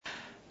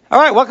All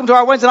right, welcome to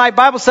our Wednesday night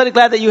Bible study.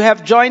 Glad that you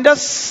have joined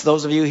us.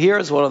 Those of you here,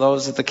 as well as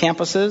those at the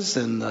campuses,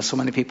 and so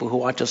many people who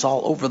watch us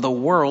all over the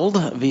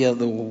world via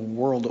the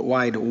World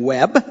Wide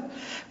Web.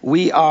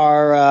 We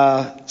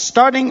are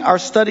starting our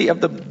study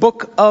of the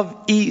book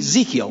of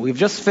Ezekiel. We've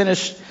just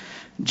finished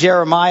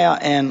Jeremiah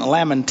and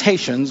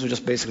Lamentations. We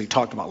just basically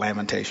talked about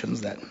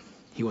Lamentations, that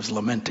he was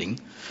lamenting.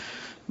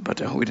 But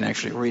we didn't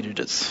actually read it.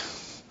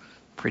 It's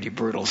pretty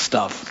brutal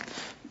stuff.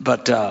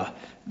 But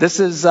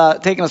this is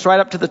taking us right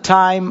up to the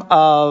time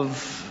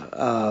of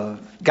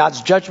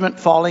God's judgment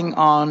falling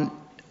on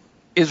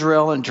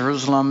Israel, and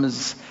Jerusalem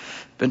has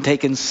been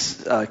taken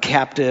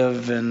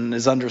captive and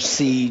is under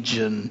siege,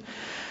 and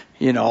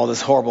all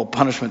this horrible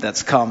punishment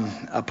that's come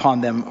upon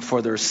them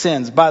for their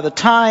sins. By the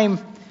time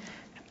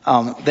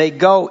they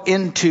go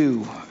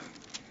into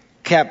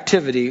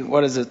captivity,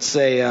 what does it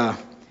say?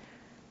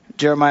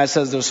 Jeremiah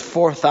says there's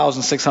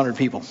 4,600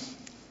 people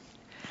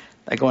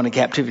that go into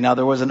captivity. Now,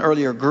 there was an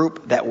earlier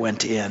group that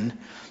went in,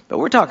 but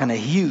we're talking a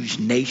huge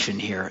nation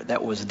here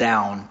that was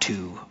down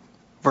to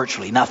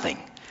virtually nothing.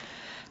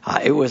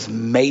 It was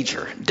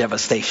major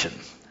devastation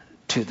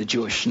to the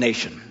Jewish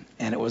nation,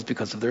 and it was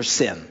because of their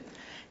sin.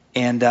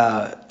 And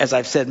as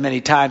I've said many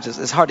times,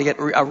 it's hard to get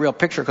a real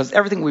picture because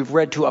everything we've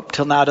read to up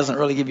till now doesn't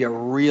really give you a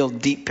real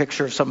deep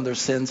picture of some of their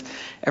sins.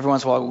 Every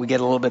once in a while we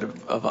get a little bit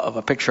of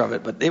a picture of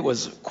it, but it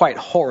was quite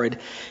horrid.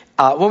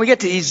 When we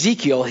get to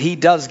Ezekiel, he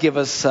does give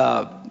us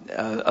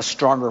a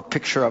stronger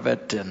picture of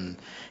it, and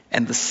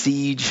the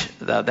siege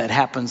that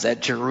happens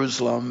at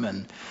Jerusalem,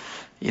 and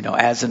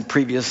as in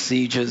previous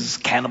sieges,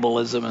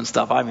 cannibalism and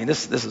stuff. I mean,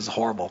 this is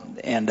horrible.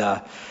 And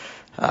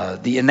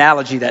the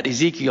analogy that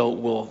Ezekiel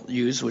will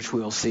use, which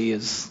we will see,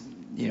 is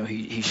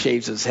he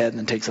shaves his head and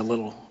then takes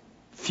a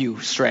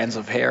few strands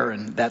of hair,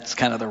 and that's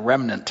kind of the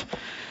remnant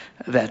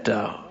that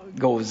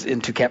goes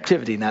into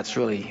captivity, and that's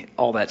really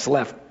all that's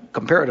left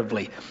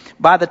comparatively.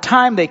 By the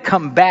time they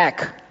come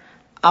back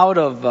out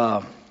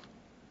of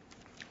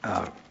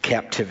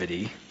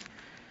captivity,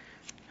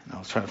 and I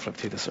was trying to flip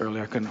through this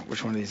earlier. I couldn't know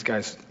which one of these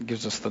guys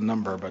gives us the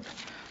number, but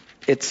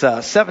it's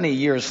 70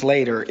 years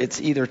later. It's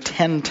either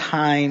 10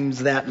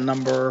 times that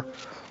number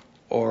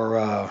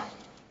or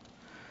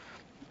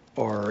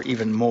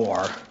even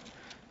more.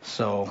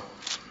 So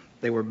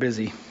they were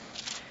busy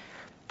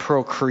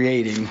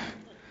procreating.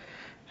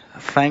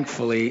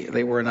 Thankfully,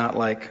 they were not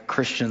like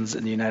Christians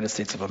in the United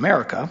States of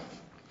America,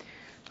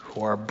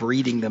 who are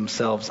breeding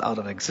themselves out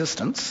of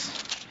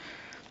existence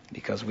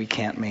because we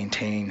can't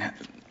maintain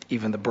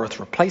even the birth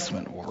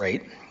replacement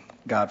rate.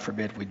 God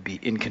forbid we'd be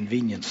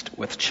inconvenienced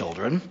with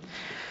children.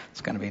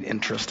 It's going to be an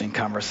interesting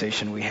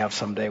conversation we have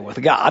someday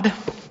with God.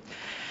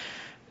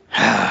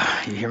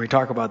 You hear me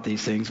talk about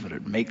these things, but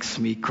it makes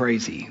me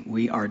crazy.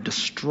 We are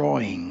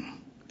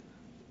destroying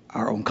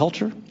our own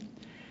culture.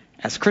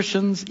 As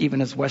Christians,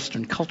 even as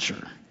Western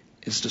culture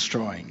is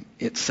destroying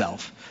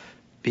itself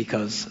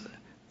because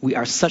we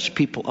are such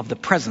people of the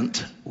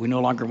present, we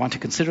no longer want to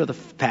consider the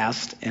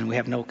past, and we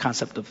have no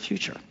concept of the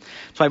future.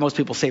 That's why most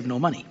people save no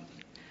money.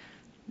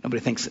 Nobody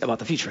thinks about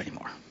the future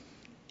anymore.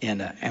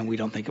 And we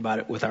don't think about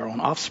it with our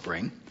own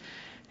offspring.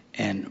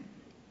 And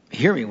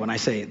hear me when I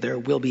say there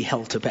will be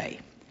hell to pay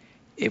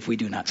if we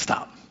do not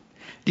stop.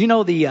 Do you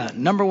know the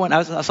number one,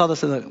 I saw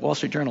this in the Wall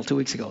Street Journal 2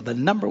 weeks ago, the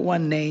number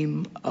one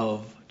name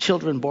of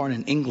children born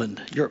in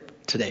England, Europe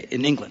today,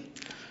 in England.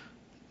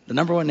 The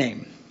number one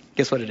name,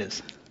 guess what it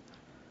is?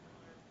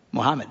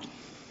 Muhammad.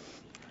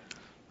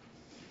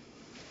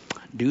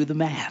 Do the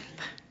math.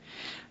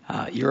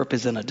 Europe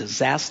is in a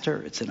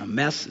disaster. It's in a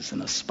mess. It's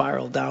in a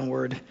spiral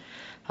downward.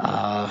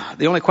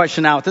 The only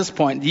question now at this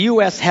point, the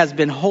U.S. has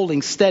been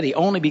holding steady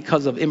only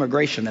because of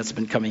immigration that's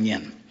been coming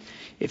in.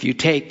 If you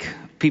take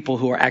people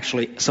who are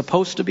actually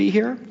supposed to be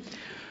here,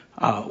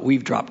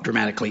 we've dropped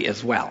dramatically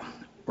as well.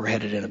 We're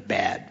headed in a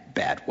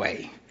bad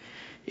way.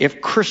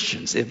 If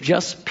Christians, if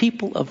just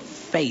people of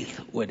faith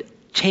would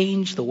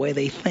change the way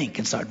they think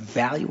and start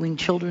valuing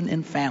children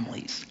and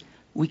families,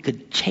 we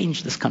could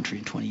change this country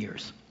in 20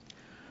 years.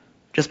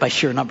 Just by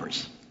sheer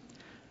numbers.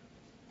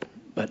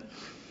 But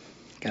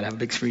gotta have a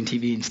big screen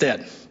TV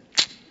instead.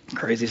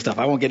 Crazy stuff.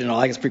 I won't get into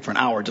all. I can speak for an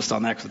hour just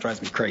on that because it drives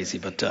me crazy.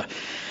 But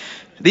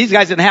these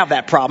guys didn't have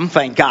that problem,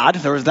 thank God.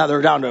 They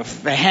were down to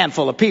a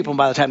handful of people, and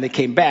by the time they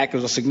came back, it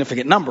was a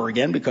significant number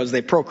again because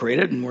they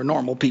procreated and were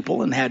normal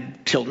people and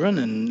had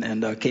children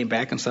and came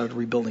back and started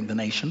rebuilding the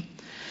nation.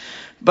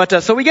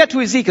 But so we get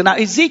to Ezekiel. Now,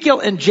 Ezekiel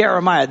and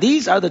Jeremiah,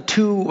 these are the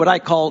two what I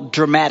call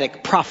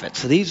dramatic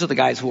prophets. These are the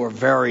guys who are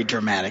very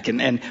dramatic.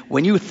 And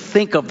when you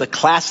think of the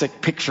classic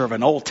picture of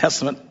an Old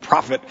Testament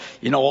prophet,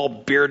 all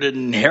bearded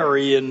and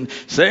hairy and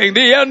saying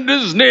the end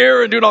is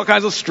near and doing all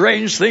kinds of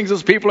strange things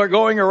as people are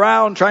going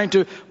around trying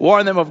to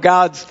warn them of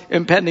God's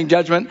impending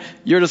judgment,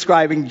 you're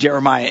describing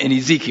Jeremiah and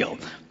Ezekiel.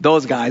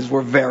 Those guys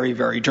were very,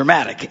 very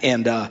dramatic.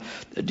 And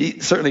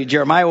certainly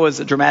Jeremiah was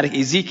dramatic.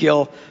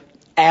 Ezekiel,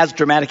 as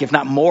dramatic, if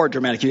not more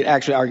dramatic. You'd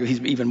actually argue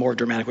he's even more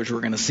dramatic, which we're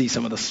going to see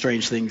some of the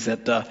strange things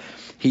that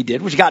he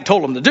did, which God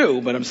told him to do,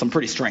 but some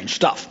pretty strange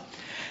stuff.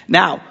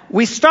 Now,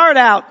 we start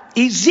out,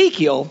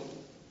 Ezekiel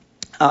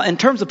in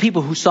terms of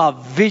people who saw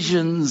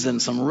visions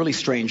and some really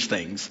strange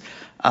things,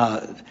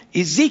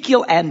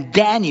 Ezekiel and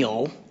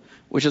Daniel,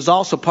 which is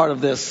also part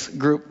of this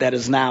group that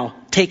is now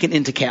taken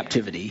into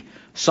captivity,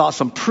 saw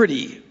some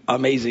pretty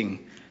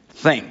amazing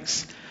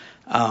things.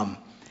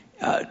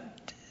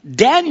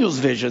 Daniel's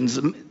visions,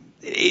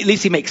 at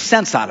least he makes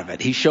sense out of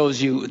it. He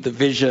shows you the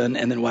vision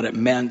and then what it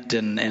meant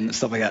and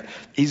stuff like that.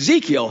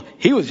 Ezekiel,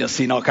 he was just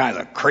seeing all kinds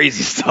of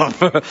crazy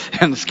stuff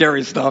and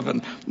scary stuff,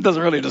 and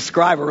doesn't really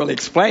describe or really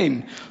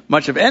explain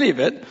much of any of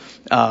it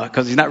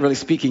because he's not really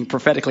speaking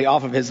prophetically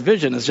off of his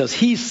vision. It's just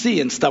he's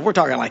seeing stuff. We're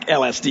talking like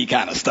LSD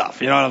kind of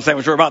stuff. You know what I'm saying?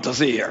 Which we're about to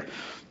see here.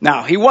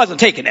 Now, he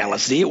wasn't taking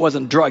LSD. It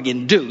wasn't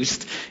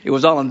drug-induced. It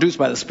was all induced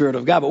by the Spirit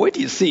of God. But wait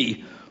till you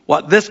see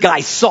what this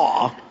guy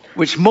saw,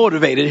 which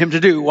motivated him to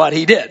do what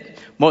he did.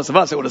 Most of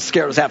us, it would have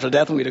scared us half to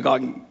death and we'd have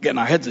gone getting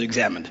our heads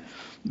examined.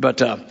 But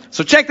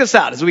so check this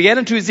out. As we get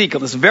into Ezekiel,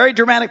 this very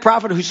dramatic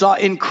prophet who saw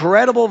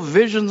incredible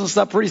visions and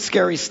stuff, pretty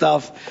scary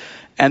stuff,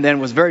 and then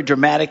was very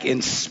dramatic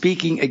in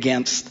speaking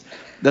against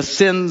the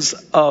sins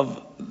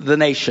of the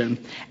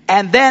nation.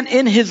 And then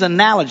in his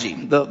analogy,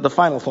 the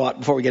final thought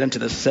before we get into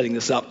this, setting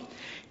this up,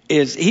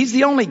 is he's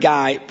the only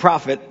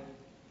prophet,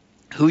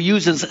 who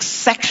uses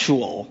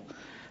sexual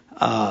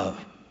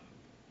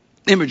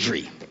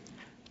imagery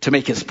to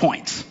make his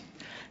points.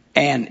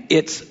 And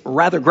it's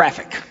rather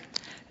graphic.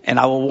 And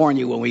I will warn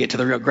you when we get to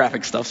the real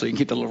graphic stuff so you can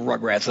keep the little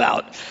rugrats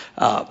out.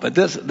 But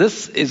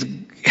this is,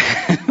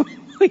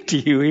 wait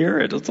till you hear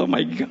it. It's, oh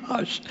my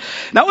gosh.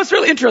 Now what's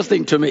really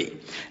interesting to me,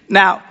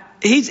 now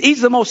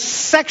he's the most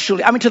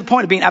sexually, to the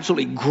point of being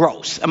absolutely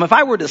gross. If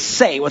I were to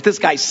say what this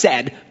guy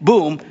said,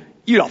 boom,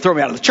 you don't throw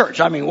me out of the church.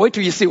 Wait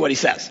till you see what he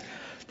says.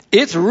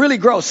 It's really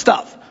gross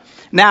stuff.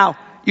 Now,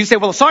 you say,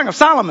 well, the Song of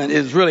Solomon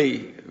is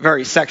really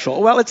very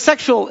sexual. Well, it's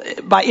sexual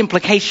by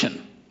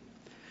implication.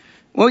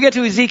 When we get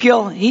to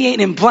Ezekiel, he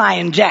ain't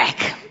implying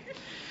jack.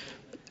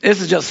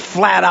 This is just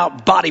flat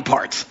out body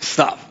parts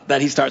stuff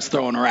that he starts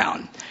throwing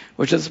around,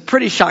 which is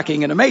pretty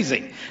shocking and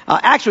amazing.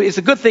 Actually, it's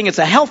a good thing. It's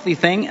a healthy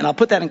thing. And I'll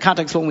put that in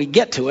context when we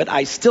get to it.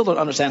 I still don't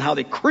understand how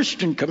the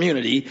Christian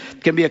community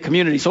can be a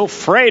community so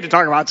afraid to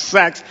talk about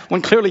sex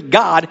when clearly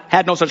God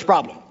had no such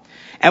problem.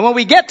 And when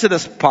we get to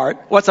this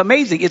part, what's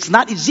amazing, it's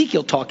not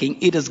Ezekiel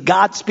talking. It is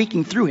God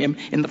speaking through him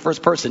in the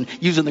first person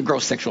using the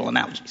gross sexual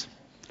analogies.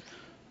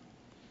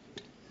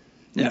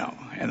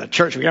 In the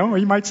church,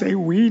 you might say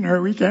wiener.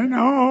 We can't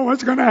know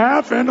what's going to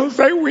happen. They'll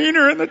say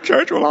wiener in the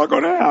church. We'll all go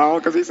to hell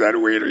because he said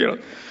wiener.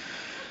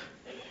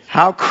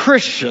 How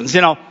Christians,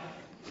 I'll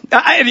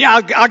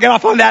get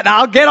off on that. Now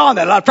I'll get on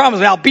that. I promise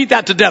you, I'll beat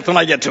that to death when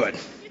I get to it.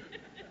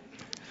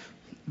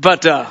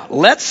 But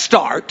let's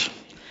start.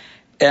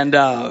 And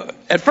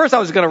at first I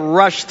was going to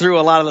rush through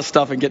a lot of the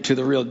stuff and get to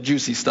the real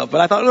juicy stuff.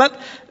 But I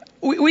thought,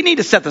 we need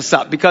to set this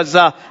up because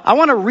I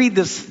want to read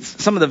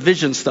some of the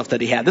vision stuff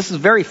that he had. This is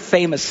very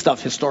famous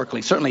stuff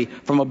historically, certainly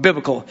from a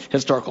biblical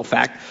historical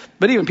fact.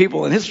 But even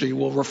people in history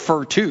will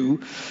refer to,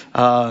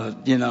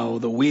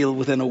 the wheel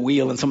within a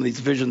wheel and some of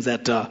these visions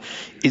that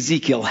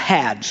Ezekiel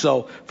had.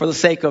 So for the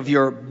sake of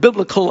your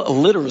biblical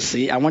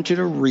literacy, I want you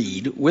to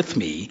read with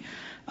me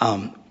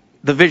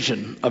the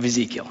vision of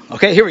Ezekiel.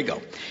 Okay, here we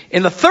go.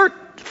 In the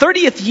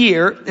 30th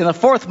year, in the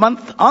 4th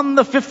month, on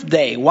the 5th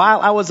day, while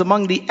I was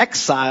among the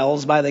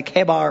exiles by the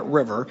Kebar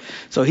River.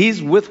 So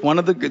he's with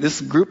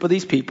this group of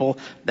these people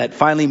that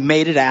finally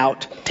made it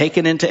out,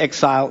 taken into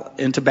exile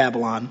into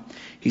Babylon.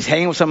 He's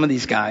hanging with some of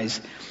these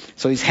guys.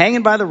 So he's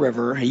hanging by the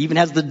river. He even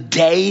has the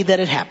day that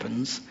it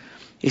happens.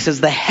 He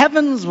says, the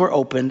heavens were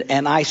opened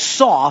and I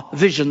saw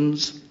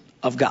visions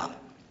of God.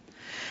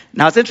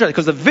 Now it's interesting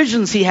because the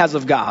visions he has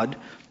of God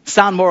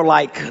sound more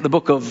like the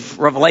book of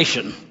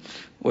Revelation,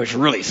 which is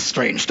really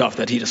strange stuff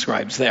that he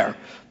describes there.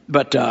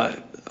 But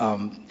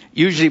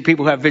usually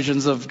people who have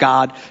visions of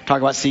God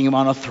talk about seeing him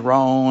on a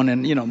throne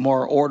and,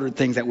 more ordered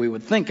things that we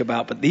would think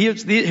about. But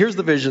here's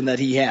the vision that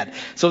he had.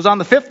 So it was on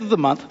the 5th of the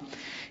month.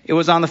 It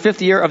was on the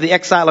 5th year of the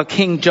exile of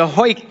King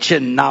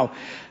Jehoiachin. Now,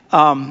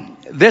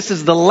 this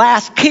is the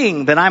last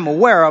king that I'm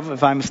aware of,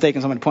 if I'm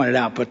mistaken, someone pointed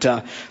out, but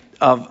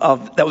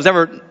that was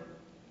ever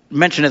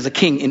mentioned as a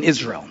king in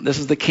Israel. This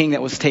is the king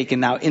that was taken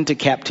now into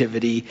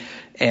captivity,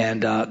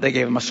 and they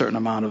gave him a certain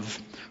amount of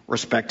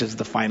respect as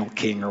the final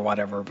king or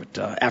whatever. But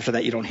after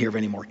that, you don't hear of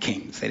any more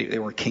kings. They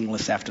were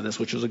kingless after this,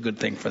 which was a good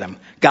thing for them.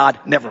 God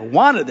never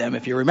wanted them,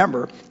 if you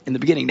remember, in the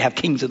beginning to have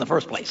kings in the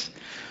first place.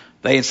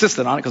 They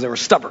insisted on it because they were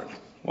stubborn.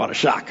 What a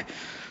shock.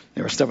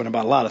 They were stubborn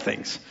about a lot of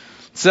things.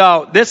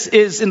 So this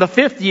is in the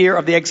 5th year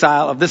of the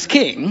exile of this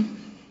king.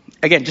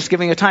 Again, just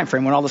giving a time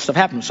frame when all this stuff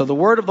happened. So the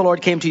word of the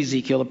Lord came to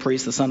Ezekiel, the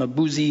priest, the son of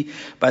Buzi,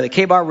 by the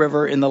Kebar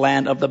River in the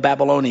land of the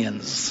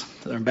Babylonians.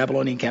 They're in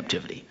Babylonian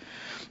captivity.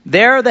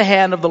 There the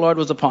hand of the Lord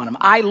was upon him.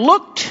 I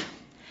looked,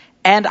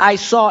 and I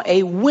saw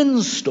a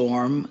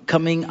windstorm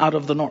coming out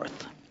of the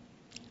north.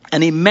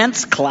 An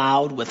immense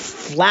cloud with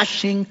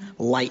flashing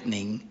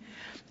lightning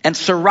and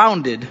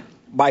surrounded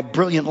by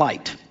brilliant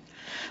light.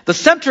 The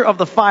center of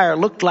the fire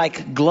looked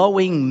like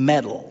glowing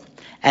metal.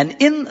 And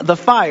in the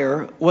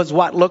fire was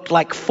what looked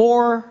like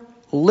 4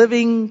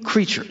 living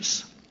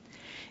creatures.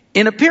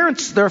 In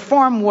appearance, their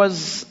form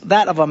was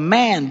that of a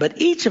man,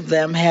 but each of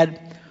them had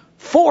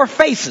 4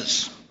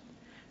 faces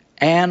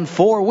and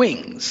 4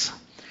 wings.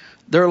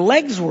 Their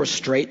legs were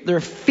straight, their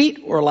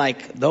feet were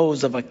like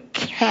those of a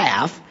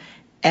calf,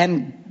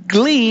 and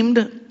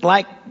gleamed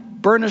like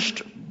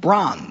burnished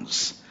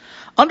bronze.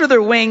 Under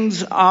their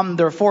wings, on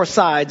their 4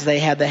 sides, they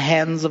had the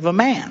hands of a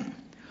man.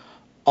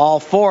 All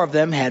 4 of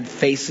them had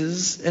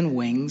faces and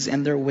wings,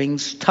 and their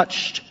wings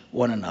touched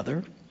one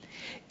another.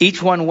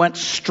 Each one went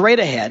straight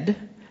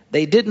ahead.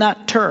 They did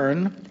not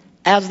turn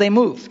as they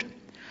moved.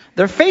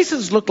 Their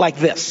faces looked like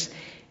this.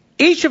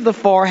 Each of the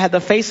 4 had the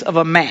face of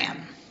a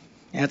man.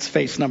 That's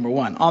face number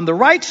 1. On the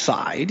right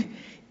side,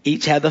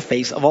 each had the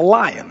face of a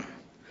lion.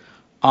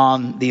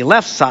 On the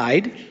left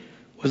side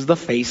was the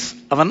face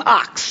of an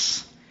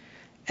ox.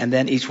 And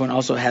then each one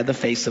also had the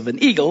face of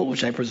an eagle,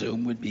 which I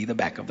presume would be the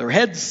back of their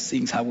heads,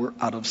 seeing how we're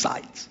out of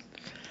sight.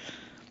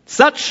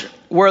 Such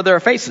were their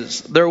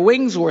faces. Their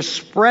wings were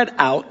spread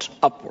out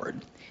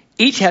upward.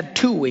 Each had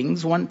 2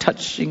 wings, one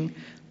touching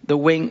the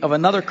wing of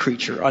another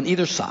creature on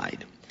either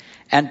side,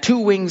 and 2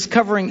 wings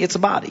covering its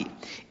body.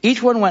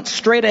 Each one went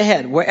straight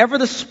ahead. Wherever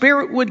the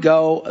Spirit would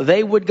go,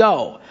 they would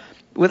go,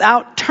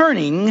 without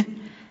turning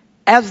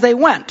as they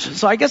went.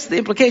 So I guess the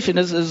implication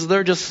is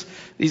they're just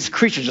these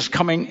creatures just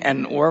coming,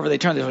 and wherever they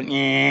turn, they went,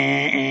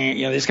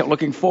 they just kept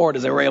looking forward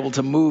as they were able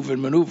to move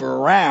and maneuver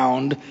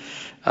around,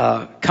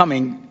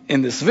 coming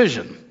in this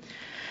vision.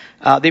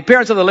 The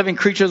appearance of the living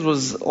creatures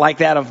was like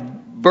that of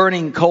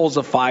burning coals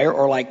of fire,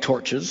 or like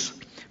torches.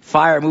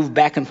 Fire moved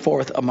back and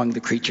forth among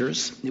the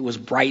creatures. It was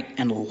bright,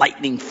 and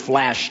lightning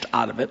flashed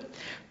out of it.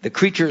 The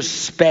creatures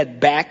sped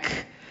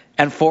back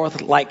and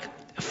forth like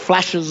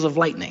flashes of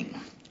lightning.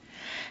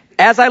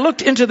 As I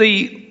looked at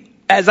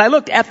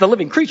the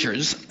living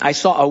creatures, I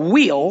saw a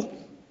wheel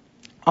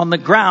on the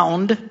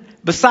ground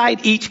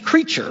beside each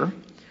creature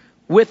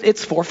with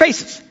its 4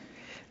 faces.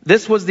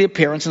 This was the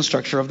appearance and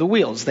structure of the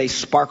wheels. They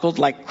sparkled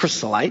like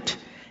chrysolite,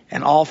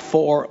 and all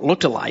 4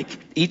 looked alike.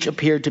 Each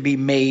appeared to be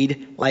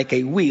made like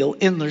a wheel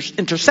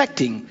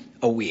intersecting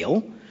a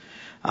wheel.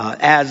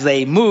 As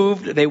they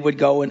moved, they would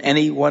go in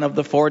any one of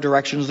the 4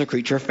 directions the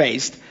creature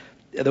faced.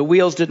 The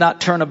wheels did not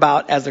turn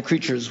about as the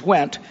creatures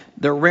went.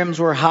 Their rims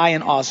were high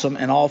and awesome,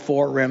 and all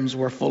 4 rims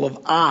were full of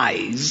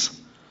eyes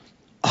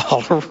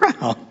all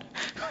around.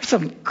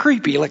 Some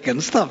creepy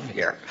looking stuff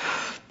here.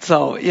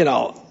 So,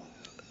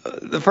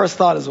 the first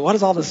thought is, what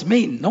does all this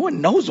mean? No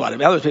one knows what it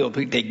means. Other people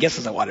take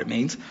guesses at what it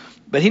means.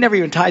 But he never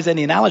even ties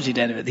any analogy to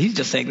any of it. He's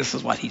just saying this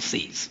is what he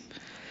sees.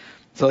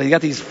 So you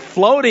got these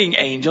floating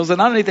angels,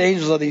 and underneath the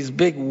angels are these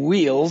big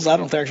wheels. I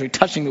don't know if they're actually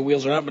touching the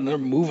wheels or not, but they're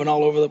moving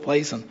all over the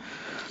place. And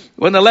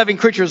when the living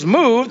creatures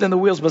moved, and the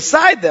wheels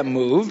beside them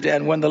moved,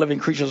 and when the living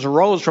creatures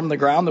rose from the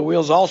ground, the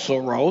wheels also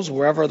rose.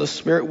 Wherever the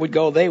Spirit would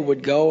go, they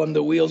would go, and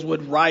the wheels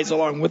would rise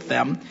along with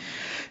them,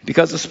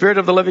 because the Spirit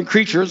of the living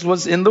creatures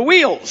was in the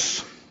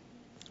wheels.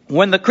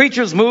 When the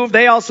creatures moved,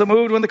 they also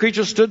moved. When the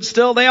creatures stood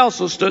still, they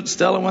also stood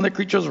still. And when the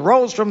creatures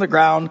rose from the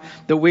ground,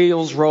 the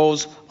wheels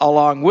rose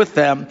along with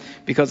them,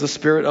 because the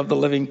Spirit of the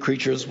living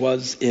creatures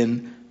was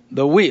in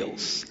the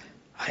wheels.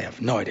 I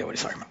have no idea what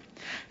he's talking about.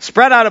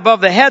 Spread out above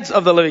the heads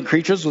of the living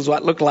creatures was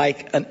what looked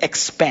like an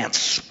expanse,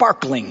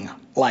 sparkling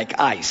like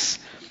ice,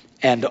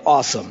 and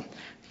awesome.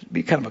 It'd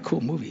be kind of a cool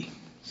movie.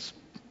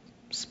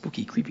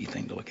 Spooky, creepy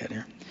thing to look at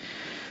here.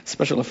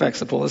 Special effects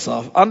to pull this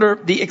off. Under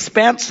the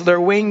expanse,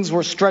 their wings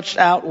were stretched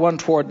out one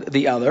toward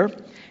the other,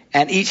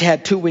 and each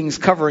had 2 wings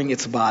covering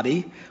its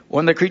body.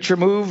 When the creature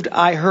moved,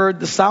 I heard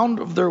the sound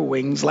of their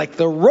wings like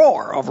the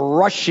roar of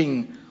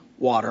rushing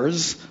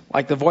waters,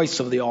 like the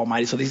voice of the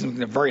Almighty. So these are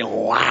very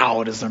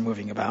loud as they're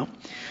moving about,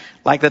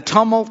 like the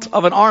tumult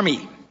of an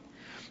army.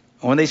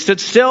 When they stood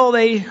still,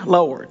 they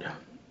lowered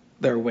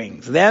their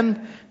wings.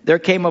 Then there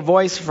came a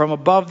voice from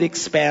above the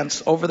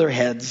expanse over their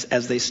heads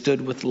as they stood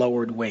with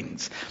lowered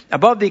wings.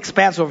 Above the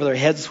expanse over their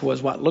heads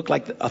was what looked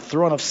like a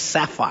throne of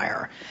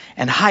sapphire,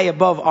 and high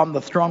above on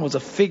the throne was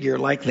a figure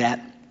like that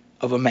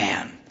of a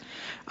man.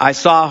 I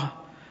saw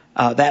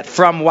that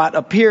from what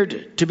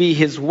appeared to be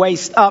his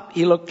waist up,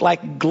 he looked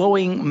like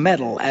glowing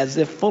metal, as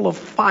if full of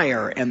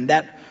fire, and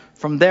that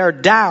from there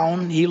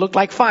down he looked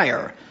like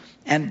fire,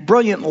 and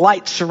brilliant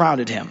light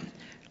surrounded him.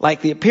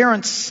 Like the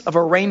appearance of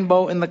a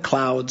rainbow in the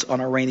clouds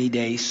on a rainy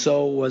day,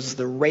 so was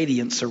the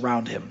radiance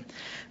around him.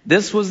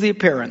 This was the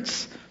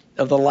appearance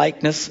of the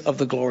likeness of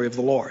the glory of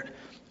the Lord.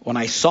 When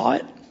I saw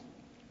it,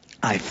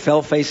 I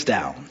fell face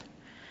down.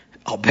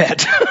 I'll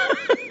bet.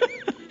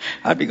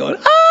 I'd be going,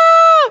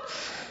 ah!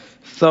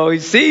 So he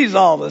sees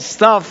all this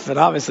stuff, and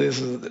obviously this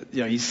is,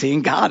 he's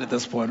seeing God at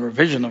this point, or a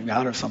vision of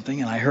God or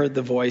something, and I heard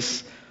the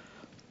voice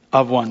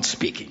of one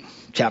speaking.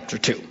 Chapter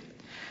 2.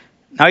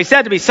 Now he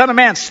said to me, Son of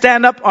man,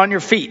 stand up on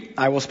your feet.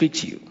 I will speak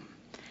to you.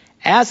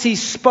 As he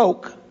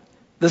spoke,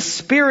 the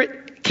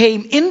Spirit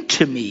came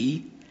into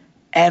me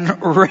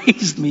and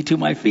raised me to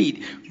my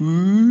feet.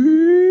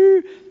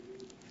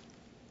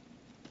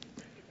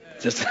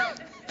 Just,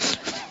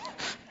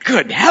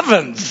 good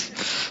heavens.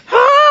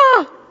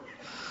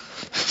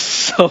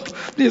 So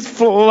it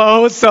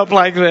flows up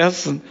like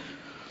this.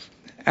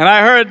 And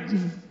I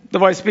heard the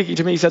voice speaking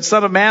to me. He said,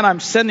 Son of man, I'm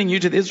sending you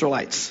to the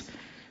Israelites,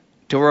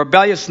 to a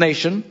rebellious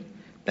nation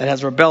that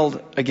has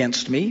rebelled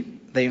against me.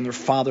 They and their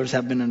fathers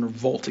have been in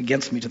revolt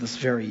against me to this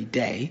very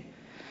day.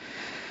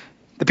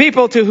 The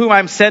people to whom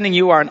I'm sending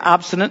you are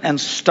obstinate and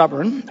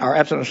stubborn.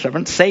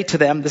 Say to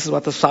them, this is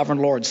what the sovereign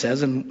Lord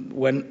says, and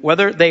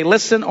whether they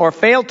listen or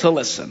fail to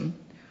listen,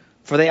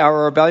 for they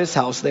are a rebellious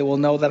house, they will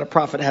know that a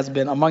prophet has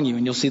been among you.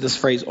 And you'll see this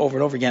phrase over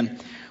and over again,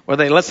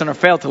 whether they listen or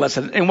fail to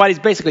listen. And what he's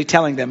basically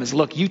telling them is,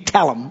 look, you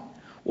tell them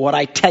what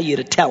I tell you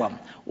to tell them.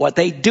 What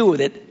they do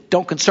with it,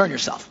 don't concern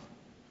yourself.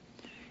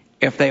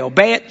 If they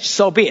obey it,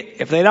 so be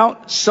it. If they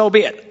don't, so be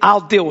it.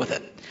 I'll deal with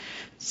it.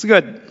 It's a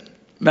good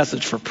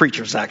message for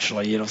preachers,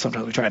 actually.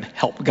 Sometimes we try and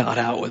help God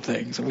out with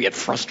things, and we get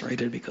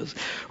frustrated because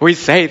we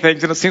say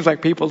things and it seems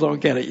like people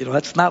don't get it.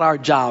 That's not our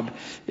job,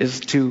 is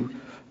to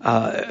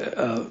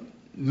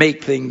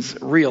make things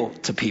real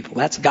to people.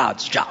 That's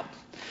God's job.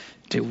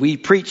 We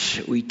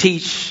preach, we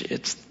teach.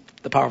 It's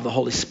the power of the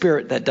Holy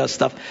Spirit that does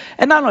stuff.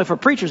 And not only for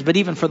preachers, but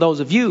even for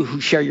those of you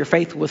who share your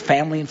faith with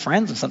family and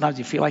friends. And sometimes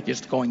you feel like you're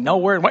just going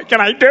nowhere. And what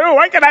can I do?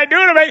 What can I do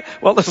to make?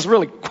 Well, this is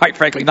really, quite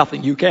frankly,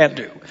 nothing you can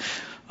do.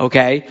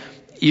 Okay?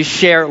 You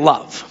share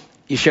love.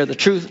 You share the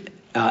truth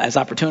as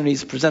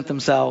opportunities present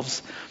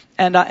themselves.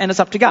 And it's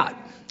up to God.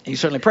 And you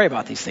certainly pray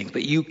about these things.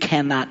 But you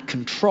cannot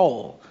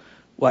control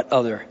what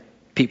other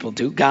people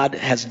do. God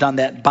has done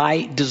that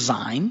by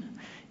design.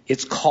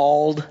 It's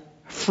called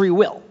free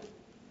will.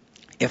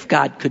 If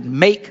God could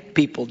make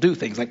people do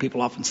things, like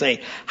people often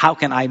say, how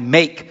can I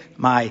make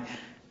my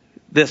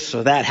this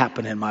or that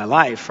happen in my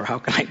life? Or how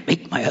can I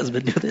make my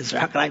husband do this? Or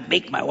how can I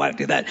make my wife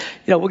do that?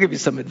 We'll give you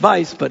some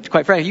advice, but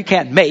quite frankly, you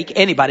can't make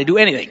anybody do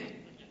anything.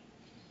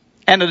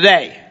 End of the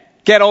day.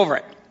 Get over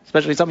it.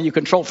 Especially some of you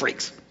control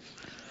freaks.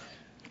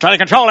 Try to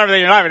control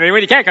everything in life. And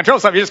when you can't control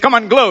something, you just come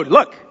unglued.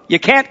 Look, you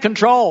can't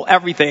control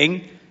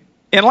everything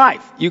in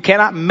life. You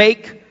cannot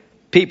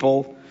make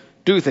people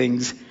do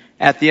things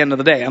at the end of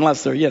the day,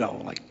 unless they're,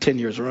 like 10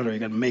 years or under, you're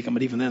going to make them,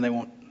 but even then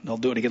they'll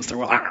do it against their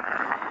will.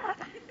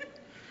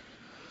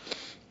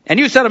 And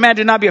you, son of man,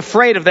 do not be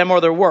afraid of them or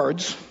their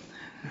words.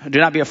 Do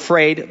not be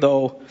afraid,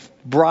 though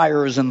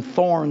briars and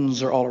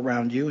thorns are all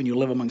around you and you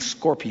live among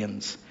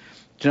scorpions.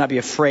 Do not be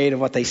afraid of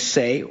what they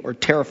say or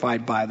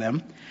terrified by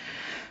them,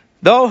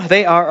 though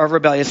they are a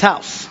rebellious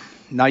house.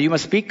 Now you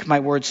must speak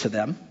my words to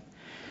them,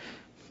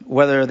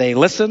 whether they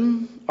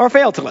listen or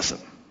fail to listen,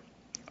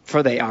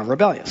 for they are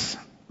rebellious.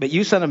 But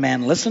you, son of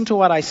man, listen to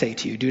what I say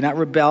to you. Do not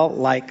rebel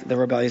like the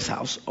rebellious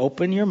house.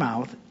 Open your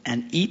mouth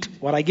and eat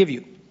what I give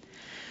you.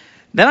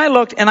 Then I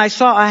looked and I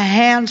saw a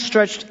hand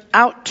stretched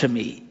out to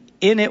me.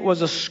 In it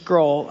was a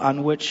scroll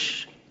on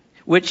which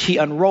he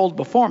unrolled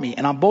before me.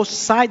 And on both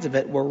sides of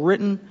it were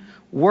written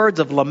words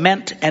of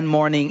lament and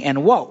mourning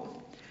and woe.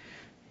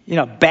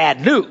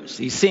 Bad news.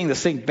 He's seeing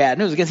this thing, bad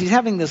news, because he's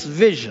having this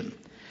vision.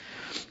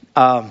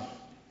 Again,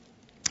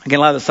 a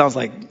lot of this sounds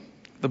like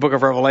the book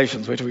of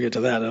Revelations. Wait till we get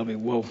to that. It'll be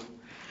whoa.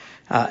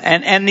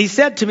 And he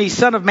said to me,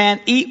 Son of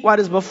man, eat what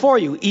is before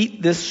you.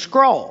 Eat this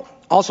scroll.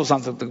 Also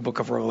sounds like the book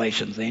of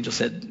Revelations. The angel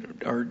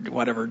said, or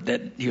whatever,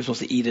 that he was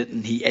supposed to eat it,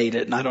 and he ate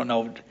it. And I don't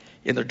know,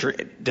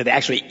 did they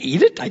actually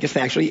eat it? I guess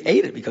they actually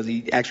ate it, because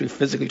he actually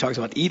physically talks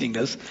about eating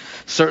this.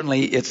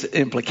 Certainly it's an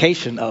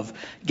implication of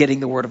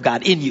getting the word of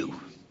God in you.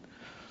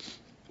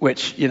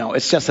 Which,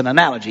 it's just an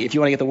analogy. If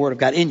you want to get the word of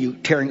God in you,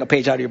 tearing a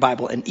page out of your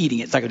Bible and eating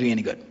it, it's not going to do you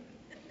any good.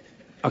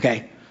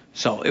 Okay?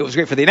 So it was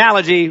great for the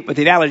analogy, but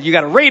the analogy, you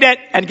got to read it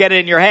and get it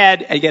in your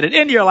head and get it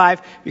into your life,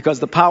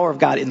 because the power of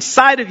God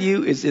inside of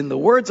you is in the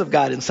words of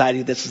God inside of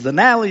you. This is the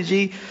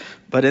analogy.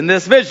 But in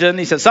this vision,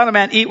 he said, Son of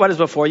man, eat what is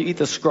before you, eat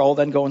the scroll,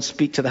 then go and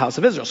speak to the house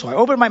of Israel. So I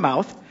opened my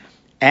mouth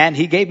and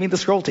he gave me the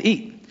scroll to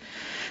eat.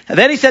 And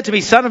then he said to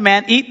me, Son of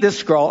man, eat this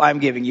scroll I'm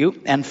giving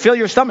you and fill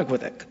your stomach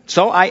with it.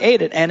 So I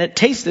ate it, and it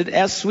tasted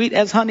as sweet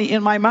as honey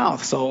in my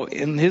mouth. So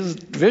in his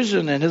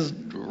vision and his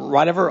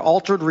whatever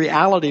altered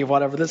reality of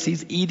whatever this,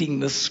 he's eating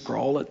this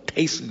scroll. It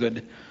tastes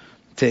good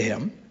to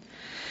him.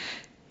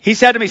 He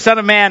said to me, Son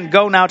of man,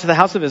 go now to the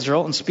house of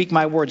Israel and speak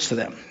my words to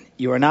them.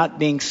 You are not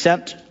being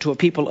sent to a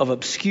people of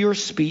obscure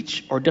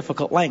speech or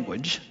difficult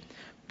language,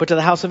 but to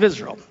the house of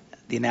Israel.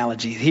 The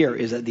analogy here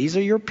is that these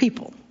are your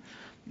people.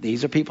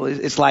 These are people.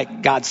 It's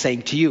like God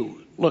saying to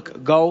you,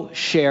 look, go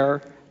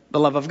share the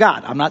love of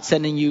God. I'm not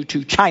sending you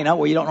to China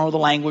where you don't know the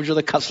language or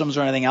the customs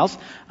or anything else.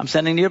 I'm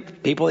sending you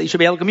people that you should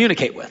be able to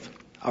communicate with.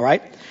 All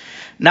right?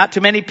 Not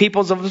too many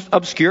peoples of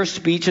obscure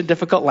speech and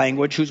difficult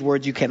language whose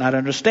words you cannot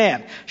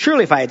understand.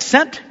 Surely if I had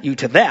sent you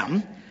to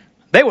them,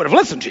 they would have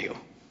listened to you.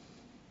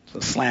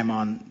 So slam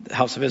on the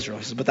house of Israel.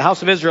 He says, but the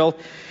house of Israel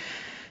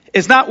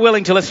is not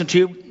willing to listen to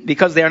you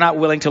because they are not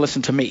willing to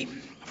listen to me.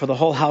 For the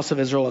whole house of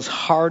Israel is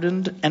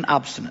hardened and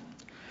obstinate.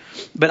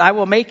 But I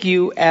will make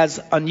you as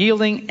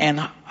unyielding and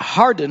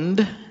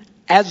hardened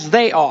as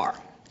they are.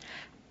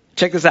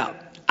 Check this out.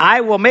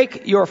 I will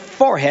make your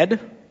forehead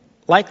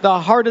like the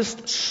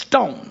hardest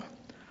stone,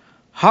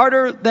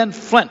 harder than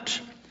flint.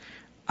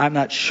 I'm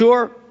not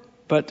sure,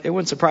 but it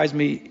wouldn't surprise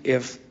me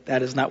if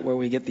that is not where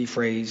we get the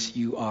phrase,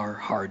 you are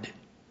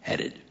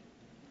hard-headed.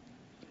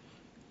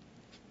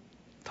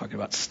 talking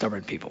about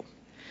stubborn people.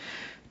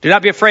 Do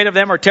not be afraid of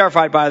them or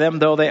terrified by them,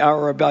 though they are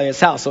a rebellious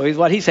house. So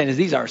what he's saying is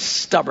these are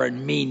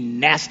stubborn, mean,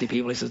 nasty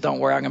people. He says, don't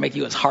worry, I'm going to make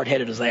you as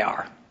hard-headed as they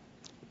are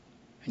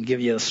and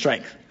give you the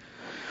strength.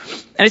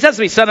 And he says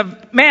to me, son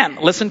of man,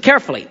 listen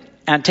carefully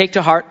and take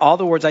to heart all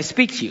the words I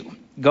speak to you.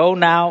 Go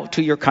now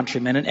to your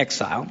countrymen in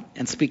exile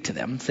and speak to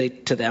them. Say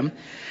to them,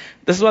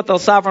 this is what the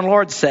sovereign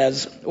Lord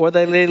says,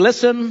 whether they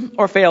listen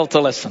or fail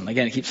to listen.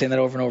 Again, he keeps saying that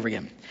over and over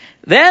again.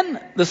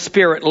 Then the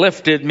Spirit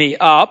lifted me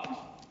up,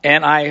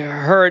 and I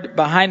heard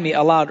behind me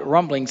a loud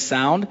rumbling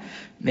sound.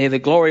 May the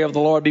glory of the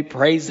Lord be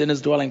praised in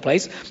his dwelling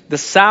place. The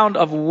sound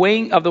of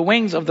the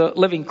wings of the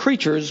living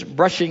creatures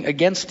brushing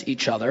against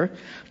each other,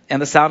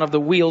 and the sound of the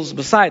wheels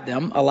beside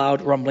them, a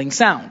loud rumbling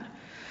sound.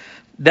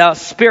 The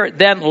Spirit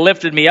then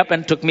lifted me up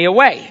and took me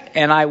away,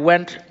 and I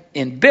went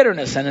in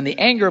bitterness and in the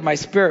anger of my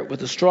spirit with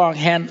the strong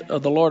hand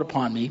of the Lord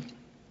upon me.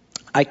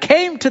 I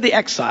came to the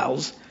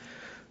exiles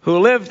who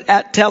lived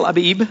at Tel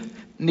Abib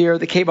near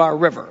the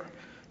Kebar River,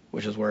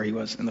 which is where he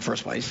was in the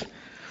first place.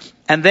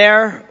 And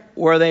there,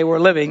 where they were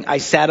living, I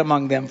sat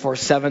among them for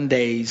 7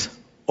 days,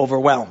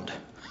 overwhelmed.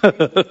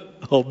 A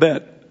whole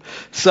bit.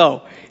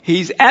 So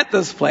he's at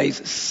this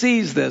place,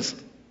 sees this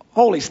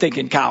holy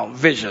stinking cow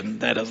vision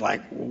that is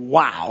like,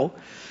 wow.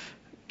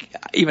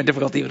 Even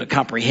difficult even to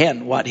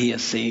comprehend what he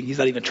is seeing. He's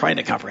not even trying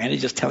to comprehend.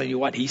 He's just telling you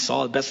what he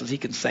saw as best as he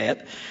can say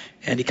it.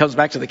 And he comes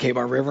back to the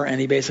Kebar River and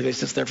he basically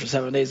sits there for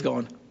 7 days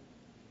going.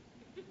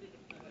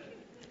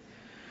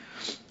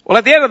 Well,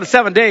 at the end of the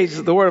 7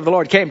 days, the word of the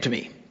Lord came to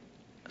me.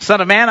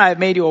 Son of man, I have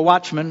made you a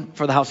watchman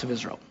for the house of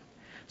Israel.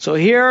 So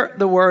hear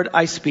the word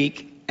I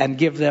speak and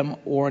give them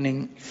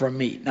warning from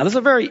me. Now, this is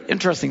a very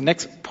interesting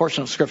next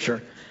portion of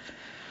Scripture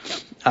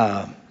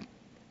that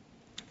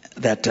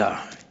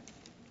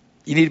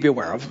you need to be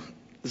aware of.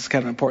 This is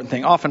kind of an important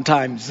thing.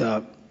 Oftentimes,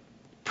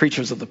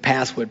 preachers of the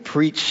past would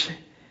preach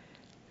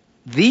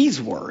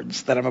these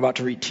words that I'm about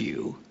to read to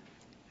you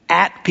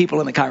at people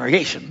in the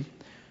congregation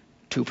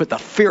to put the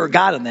fear of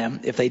God in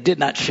them if they did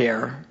not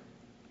share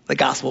the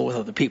gospel with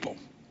other people.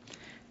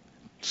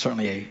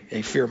 Certainly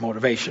a fear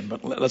motivation,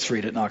 but let's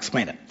read it and I'll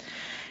explain it.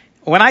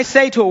 When I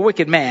say to a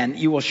wicked man,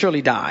 you will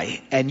surely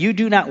die, and you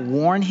do not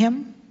warn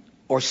him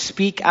or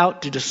speak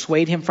out to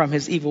dissuade him from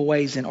his evil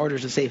ways in order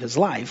to save his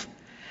life,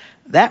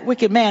 that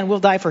wicked man will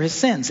die for his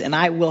sins, and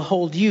I will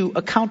hold you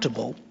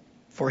accountable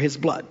for his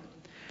blood.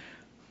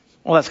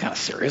 Well, that's kind of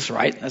serious,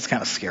 right? That's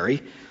kind of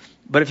scary.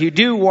 But if you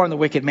do warn the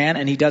wicked man,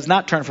 and he does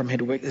not turn from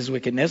his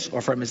wickedness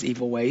or from his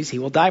evil ways, he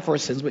will die for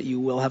his sins, but you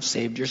will have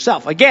saved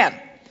yourself. Again,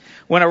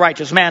 when a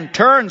righteous man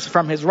turns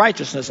from his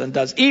righteousness and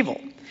does evil,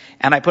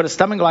 and I put a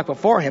stumbling block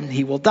before him,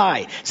 he will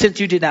die. Since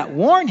you did not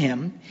warn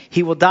him,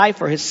 he will die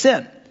for his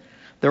sin.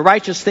 The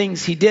righteous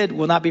things he did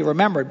will not be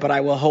remembered, but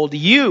I will hold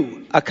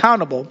you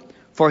accountable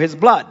for his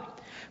blood.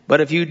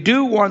 But if you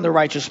do warn the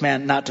righteous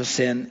man not to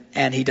sin,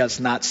 and he does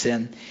not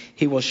sin,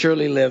 he will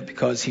surely live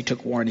because he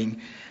took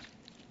warning,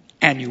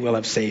 and you will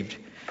have saved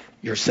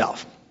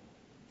yourself.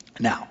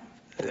 Now,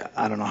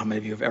 I don't know how many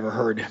of you have ever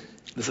heard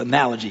this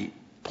analogy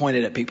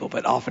pointed at people,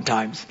 but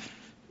oftentimes,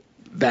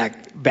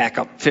 back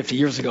up 50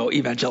 years ago,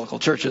 evangelical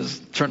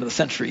churches, turn of the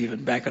century,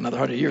 even back another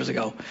 100 years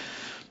ago,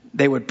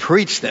 they would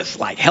preach this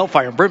like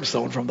hellfire and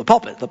brimstone from the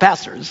pulpit, the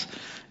pastors,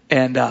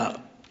 and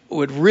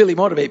would really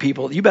motivate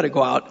people. You better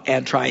go out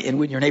and try and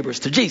win your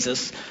neighbors to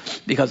Jesus,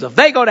 because if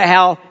they go to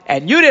hell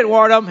and you didn't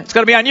warn them, it's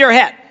going to be on your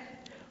head,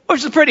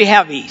 which is pretty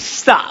heavy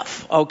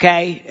stuff,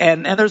 okay?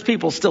 And there's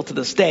people still to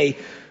this day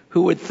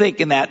who would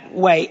think in that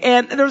way.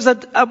 And there's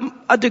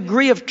a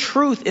degree of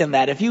truth in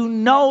that. If you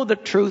know the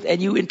truth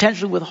and you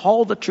intentionally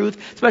withhold the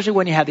truth, especially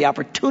when you have the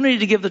opportunity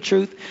to give the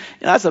truth,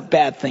 that's a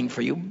bad thing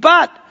for you.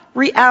 But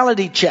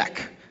reality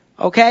check,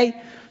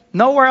 okay?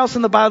 Nowhere else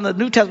in the Bible, in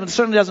the New Testament,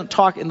 certainly doesn't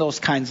talk in those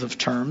kinds of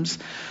terms.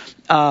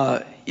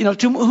 To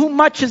whom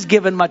much is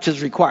given, much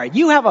is required.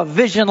 You have a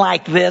vision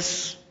like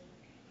this,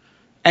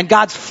 and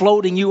God's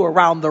floating you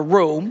around the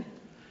room,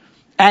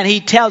 and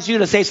he tells you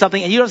to say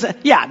something, and you don't say,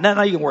 yeah,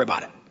 no, you can worry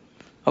about it.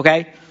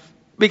 Okay?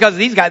 Because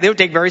these guys, they would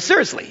take very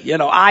seriously.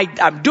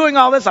 I'm doing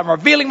all this, I'm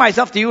revealing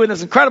myself to you in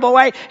this incredible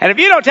way, and if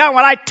you don't tell them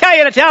what I tell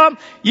you to tell them,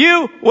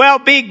 you will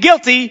be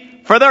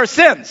guilty for their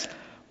sins.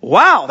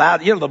 Wow,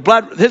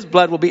 his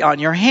blood will be on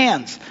your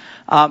hands.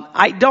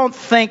 I don't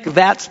think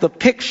that's the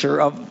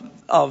picture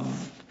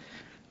of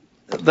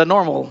the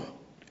normal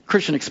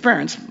Christian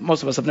experience.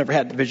 Most of us have never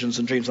had visions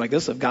and dreams like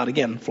this. If God,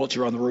 again, floats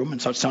you around the room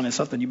and starts telling you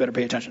something, you better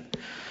pay attention.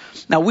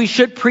 Now, we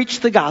should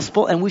preach the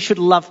gospel, and we should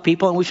love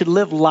people, and we should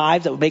live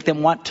lives that would make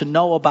them want to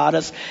know about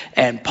us.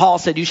 And Paul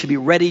said you should be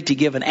ready to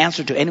give an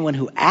answer to anyone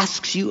who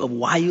asks you of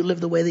why you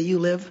live the way that you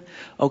live.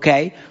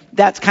 Okay?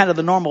 That's kind of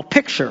the normal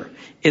picture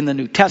in the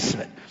New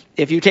Testament.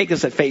 If you take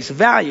this at face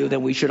value,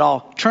 then we should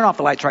all turn off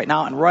the lights right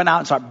now and run out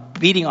and start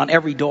beating on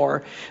every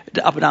door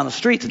up and down the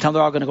streets and tell them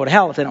they're all going to go to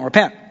hell if they don't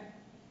repent.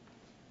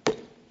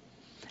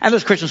 And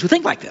there's Christians who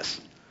think like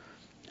this.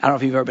 I don't know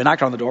if you've ever been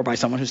knocked on the door by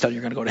someone who's telling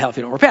you you're going to go to hell if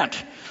you don't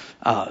repent.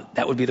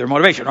 That would be their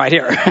motivation right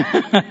here.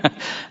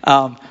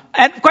 And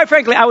quite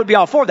frankly, I would be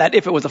all for that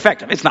if it was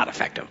effective. It's not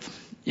effective.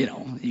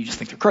 You just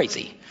think they're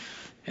crazy.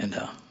 And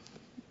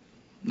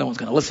no one's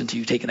going to listen to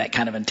you taking that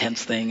kind of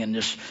intense thing and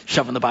just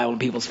shoving the Bible in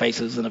people's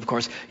faces. And of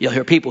course, you'll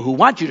hear people who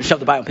want you to shove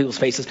the Bible in people's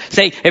faces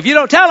say, if you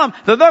don't tell them,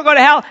 then they'll go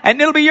to hell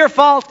and it'll be your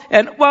fault.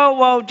 And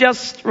well,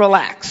 just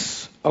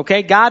relax.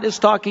 Okay? God is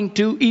talking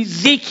to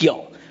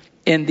Ezekiel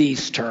in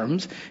these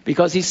terms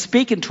because he's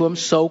speaking to him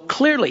so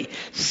clearly.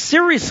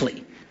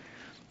 Seriously,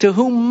 to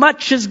whom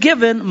much is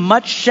given,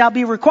 much shall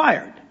be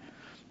required.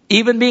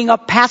 Even being a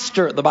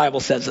pastor, the Bible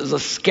says, is a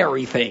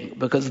scary thing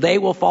because they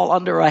will fall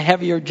under a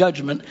heavier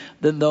judgment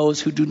than those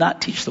who do not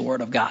teach the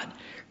Word of God.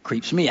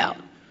 Creeps me out.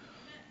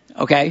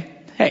 Okay?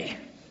 Hey.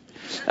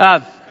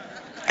 No,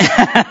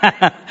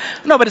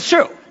 but it's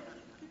true.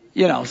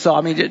 So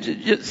I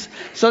mean,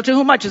 so to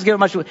whom much is given,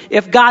 much.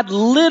 If God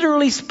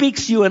literally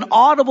speaks to you in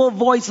audible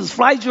voices,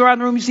 flies you around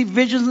the room, you see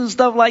visions and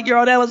stuff like you're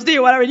on LSD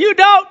or whatever, and you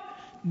don't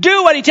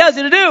do what he tells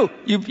you to do,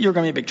 you're going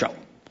to be in big trouble.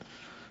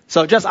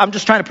 So I'm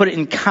just trying to put it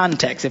in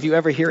context. If you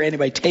ever hear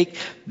anybody take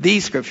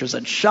these scriptures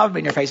and shove them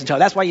in your face and tell you,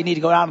 that's why you need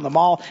to go down to the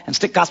mall and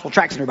stick gospel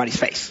tracts in everybody's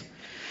face.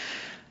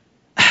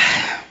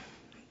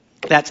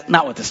 That's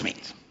not what this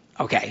means.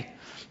 Okay.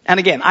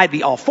 And again, I'd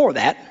be all for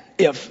that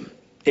if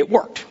it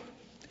worked.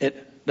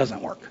 It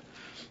doesn't work.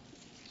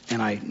 And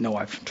I know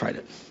I've tried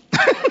it.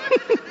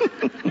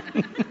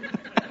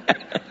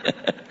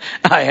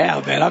 I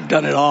have, man. I've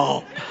done it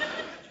all.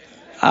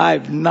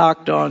 I've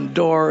knocked on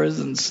doors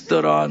and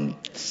stood on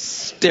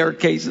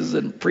staircases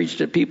and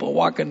preached at people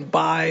walking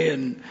by,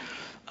 and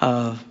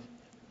I've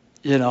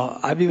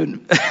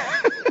even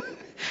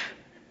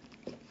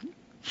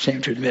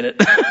ashamed to admit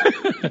it,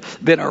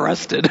 been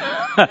arrested. In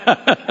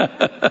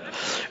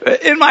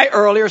my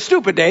earlier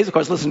stupid days, of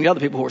course, listening to other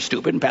people who were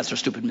stupid, and Pastor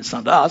Stupid meant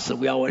something to us, and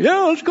we all went, yeah,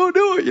 let's go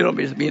do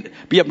it.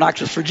 Be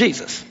obnoxious for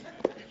Jesus.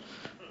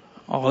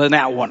 Oh, isn't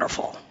that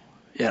wonderful?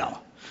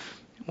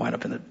 Wind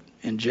up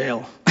in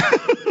jail.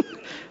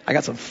 I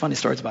got some funny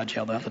stories about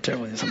jail that I have to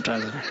tell you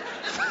sometimes.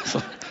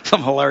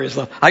 Some hilarious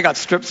stuff. I got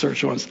strip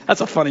searched once. That's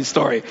a funny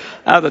story.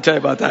 I have to tell you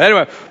about that.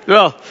 Anyway,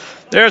 well,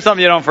 there's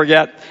something you don't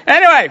forget.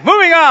 Anyway,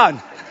 moving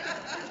on.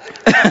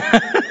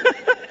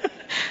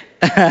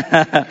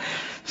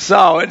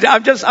 So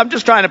I'm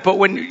just trying to put,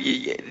 when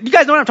you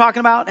guys know what I'm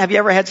talking about? Have you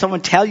ever had someone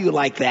tell you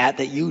like that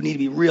you need to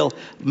be real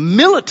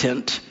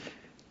militant,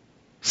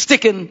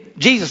 sticking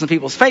Jesus in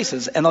people's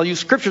faces, and they'll use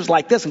scriptures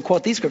like this and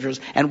quote these scriptures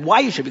and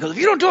why you should, because if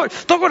you don't do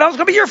it, don't go down, it's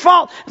going to be your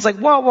fault. It's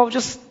like, well,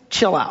 just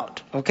chill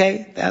out,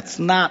 okay? That's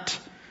not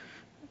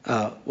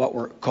what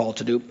we're called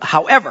to do.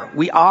 However,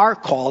 we are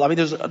called,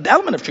 there's an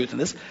element of truth in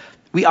this.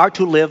 We are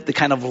to live the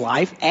kind of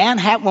life and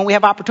when we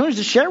have opportunities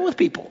to share with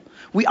people.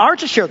 We are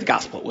to share the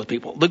gospel with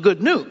people, the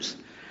good news.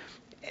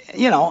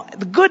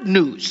 The good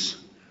news,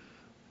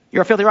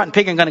 you're a filthy, rotten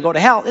pig and going to go to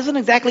hell, isn't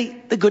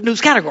exactly the good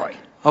news category,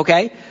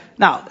 okay?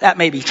 Now, that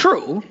may be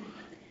true.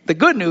 The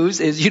good news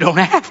is you don't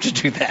have to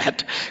do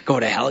that, go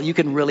to hell. You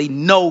can really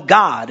know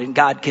God, and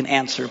God can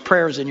answer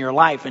prayers in your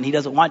life, and he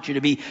doesn't want you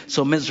to be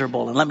so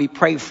miserable, and let me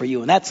pray for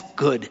you, and that's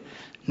good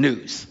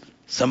news.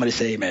 Somebody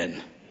say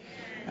amen.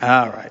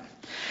 All right.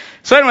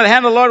 So anyway, the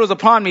hand of the Lord was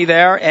upon me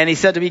there, and he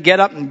said to me, get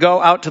up and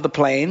go out to the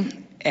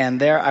plain, and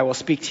there I will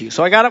speak to you.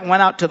 So I got up and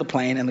went out to the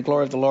plain, and the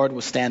glory of the Lord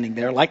was standing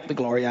there, like the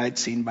glory I had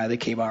seen by the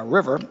Kebar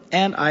River,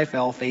 and I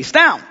fell face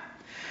down.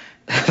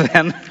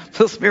 Then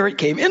the Spirit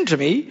came into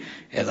me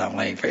as I'm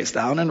laying face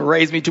down and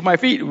raised me to my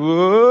feet.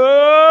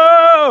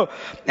 Whoa!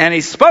 And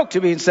he spoke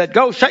to me and said,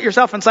 go, shut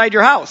yourself inside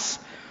your house.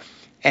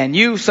 And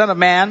you, son of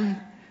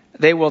man,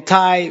 they will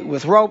tie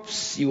with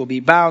ropes. You will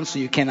be bound so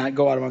you cannot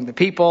go out among the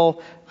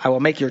people. I will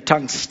make your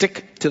tongue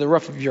stick to the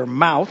roof of your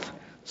mouth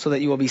so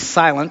that you will be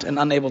silent and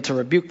unable to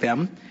rebuke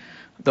them,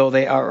 though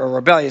they are a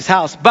rebellious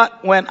house.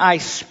 But when I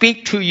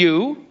speak to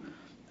you,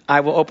 I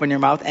will open your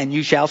mouth and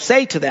you shall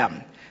say to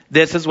them,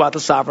 this is what the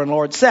sovereign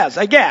Lord says.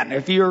 Again,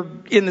 if you're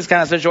in this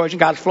kind of situation,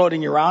 God's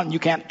floating you around, and you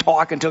can't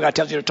talk until God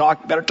tells you to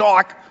talk, you better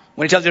talk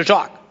when he tells you to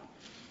talk.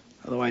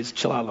 Otherwise,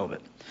 chill out a little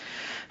bit.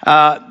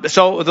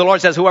 So the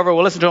Lord says, whoever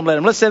will listen to him, let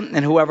him listen,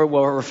 and whoever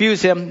will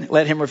refuse him,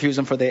 let him refuse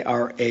him, for they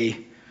are a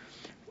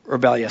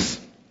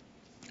rebellious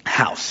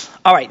house.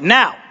 All right,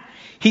 now,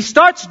 he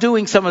starts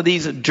doing some of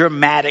these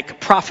dramatic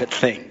prophet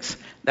things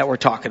that we're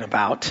talking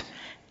about,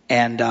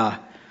 and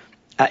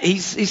he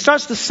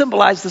starts to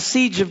symbolize the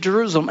siege of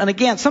Jerusalem. And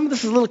again, some of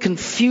this is a little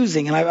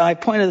confusing, and I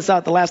pointed this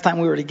out the last time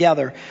we were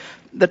together,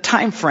 the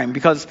time frame,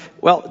 because,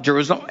 well,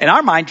 Jerusalem, in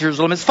our mind,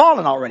 Jerusalem has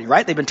fallen already,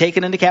 right? They've been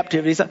taken into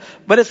captivity,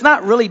 but it's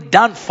not really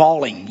done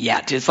falling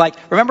yet. It's like,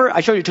 remember,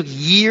 I showed you it took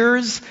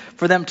years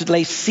for them to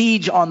lay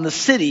siege on the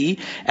city,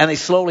 and they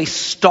slowly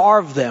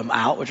starved them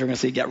out, which we're going to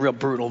see get real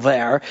brutal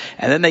there.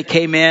 And then they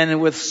came in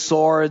with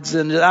swords,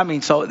 and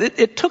so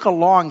it took a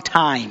long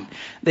time.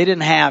 They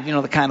didn't have,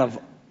 the kind of,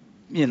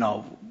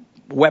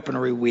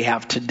 weaponry we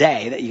have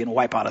today that you can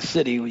wipe out a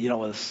city, with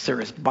a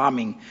serious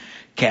bombing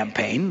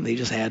campaign. They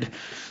just had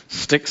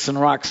sticks and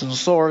rocks and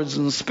swords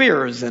and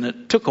spears, and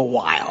it took a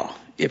while,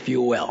 if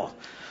you will.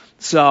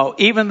 So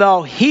even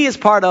though he is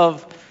part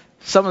of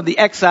some of the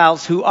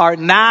exiles who are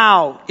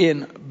now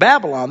in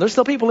Babylon, there's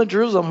still people in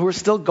Jerusalem who are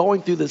still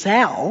going through this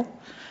hell.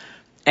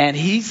 And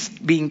he's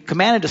being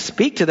commanded to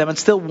speak to them and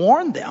still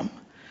warn them.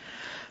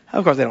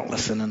 Of course, they don't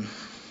listen, and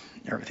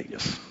everything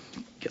just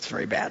gets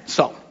very bad.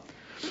 So,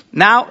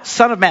 now,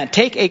 Son of Man,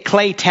 take a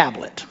clay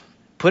tablet,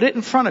 put it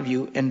in front of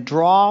you, and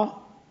draw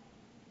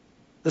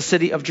the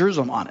city of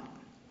Jerusalem on it.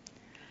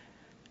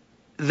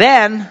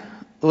 Then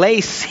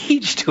lay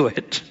siege to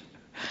it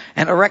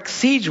and erect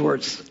siege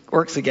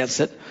works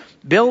against it.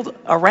 Build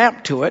a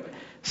ramp to it,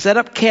 set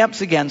up camps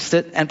against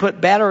it, and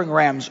put battering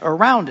rams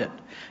around it.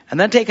 And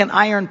then take an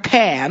iron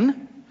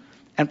pan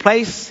and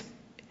place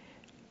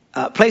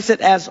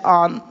it as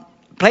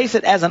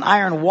an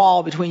iron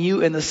wall between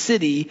you and the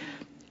city,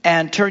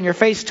 and turn your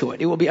face to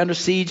it. It will be under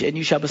siege, and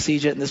you shall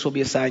besiege it, and this will be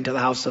assigned to the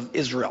house of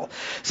Israel.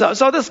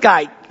 So this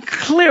guy,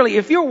 clearly,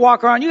 if you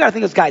walk around, you got to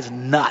think this guy's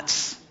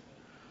nuts.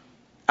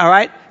 All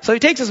right? So he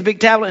takes this big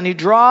tablet, and he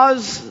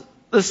draws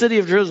the city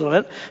of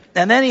Jerusalem,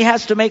 and then he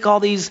has to make all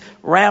these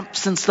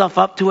ramps and stuff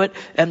up to it,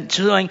 and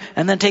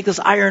then take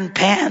this iron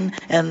pan,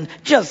 and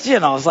just,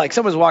 it's like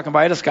someone's walking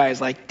by, this guy is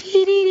like,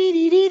 dee, dee, dee,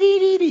 dee, dee,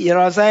 dee, dee, you know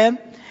what I'm saying?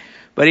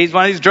 But he's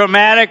one of these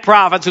dramatic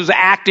prophets who's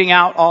acting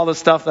out all the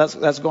stuff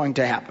that's going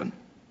to happen.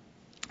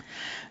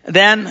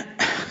 Then,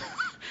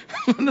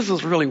 this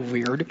is really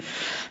weird,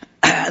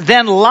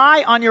 then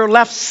lie on your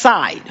left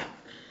side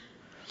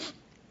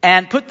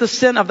and put the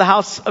sin of the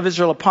house of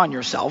Israel upon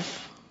yourself.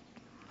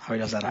 How he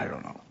does that, I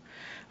don't know.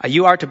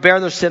 You are to bear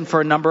their sin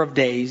for a number of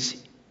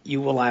days. You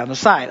will lie on the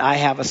side. I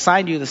have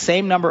assigned you the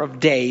same number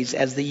of days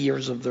as the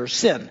years of their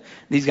sin.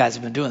 These guys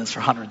have been doing this for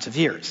hundreds of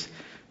years.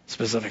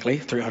 Specifically,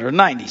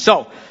 390.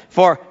 So,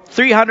 for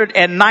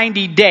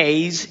 390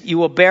 days, you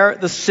will bear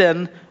the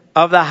sin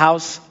of the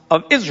house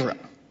of Israel.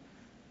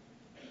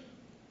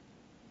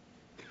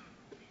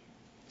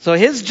 So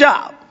his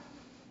job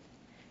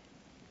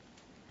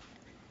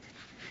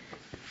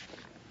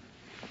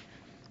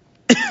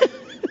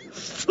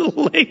is to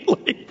lay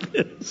like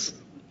this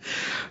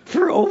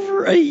for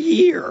over a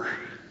year.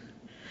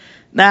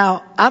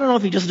 Now, I don't know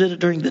if he just did it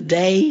during the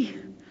day.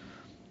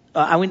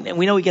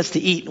 We know he gets to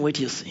eat, and wait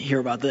till you hear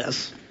about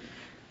this.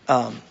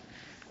 I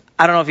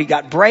don't know if he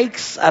got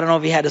breaks. I don't know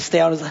if he had to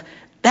stay on his...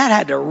 That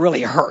had to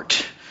really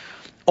hurt.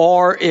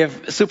 Or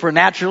if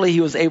supernaturally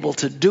he was able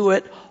to do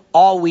it.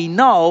 All we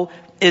know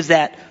is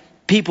that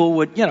people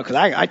would, because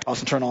I toss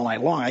and turn all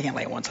night long. I can't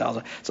lay at one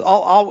side. So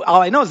all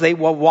I know is they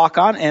will walk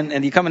on,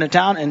 and you come into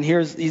town, and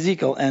here's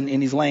Ezekiel, and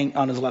he's laying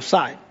on his left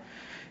side.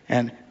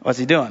 And what's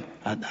he doing?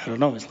 I don't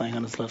know. He's laying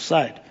on his left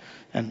side.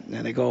 And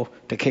they go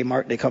to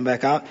Kmart, they come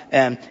back out,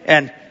 and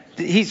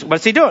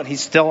what's he doing?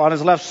 He's still on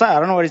his left side. I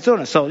don't know what he's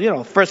doing.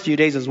 So, first few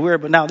days is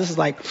weird, but now this is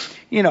like,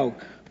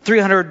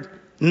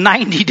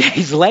 390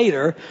 days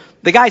later,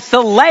 the guy's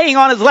still laying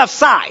on his left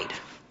side.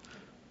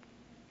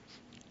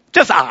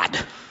 Just odd.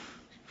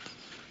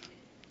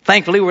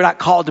 Thankfully, we're not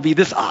called to be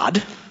this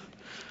odd.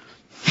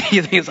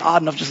 You think it's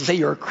odd enough just to say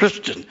you're a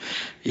Christian.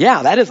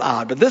 Yeah, that is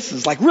odd, but this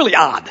is like really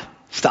odd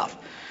stuff.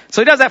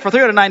 So he does that for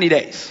 390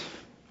 days.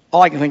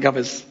 All I can think of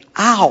is,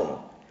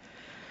 ow.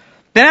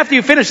 Then after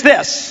you finish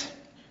this,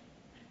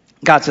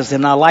 God says,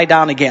 then now lie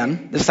down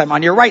again, this time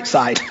on your right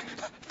side.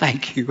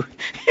 Thank you.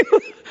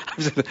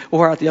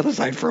 We're at the other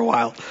side for a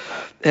while.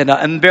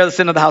 And bear the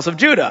sin of the house of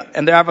Judah.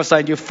 And there I've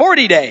assigned you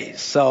 40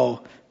 days.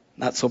 So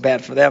not so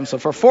bad for them. So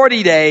for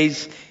 40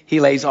 days,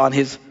 he lays on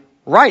his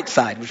right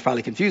side, which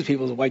probably confused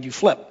people. So why'd you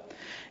flip?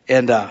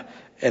 And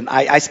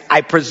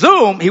I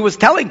presume he was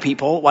telling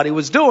people what he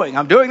was doing.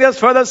 I'm doing this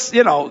for this,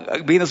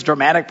 being this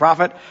dramatic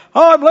prophet.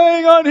 Oh, I'm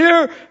laying on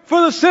here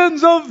for the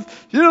sins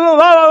of, la,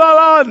 la, la,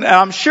 la. And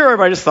I'm sure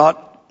everybody just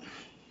thought,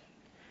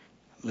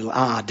 a little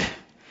odd.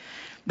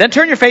 Then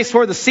turn your face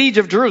toward the siege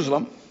of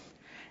Jerusalem,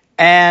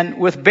 and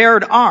with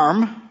bared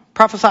arm,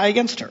 prophesy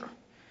against her.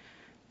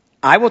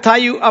 I will tie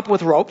you up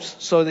with ropes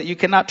so that you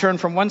cannot turn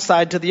from one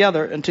side to the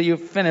other until you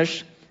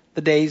finish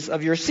the days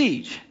of your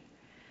siege.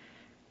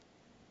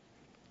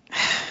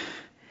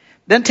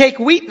 Then take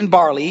wheat and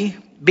barley,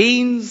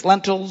 beans,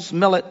 lentils,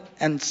 millet,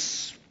 and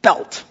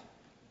spelt.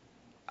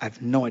 I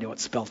have no idea what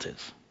spelt is.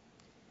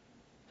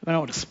 Do I know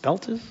what a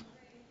spelt is?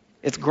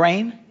 It's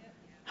grain?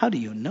 How do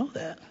you know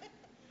that?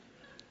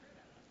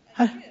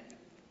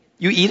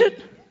 You eat it?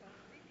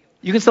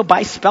 You can still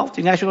buy spelt?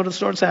 You can actually go to the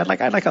store and say, I'd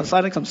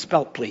like some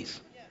spelt, please.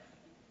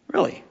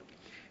 Really?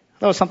 I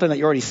thought it was something that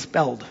you already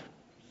spelled.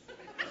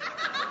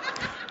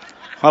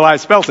 Well, I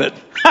spelt it.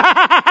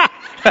 I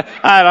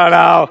don't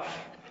know.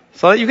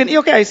 So you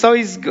can, so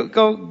he's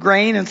go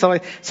grain, and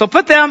so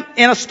put them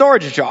in a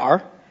storage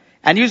jar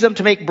and use them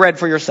to make bread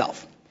for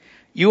yourself.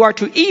 You are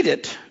to eat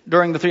it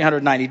during the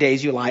 390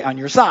 days you lie on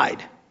your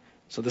side.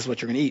 So this is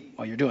what you're going to eat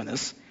while you're doing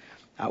this.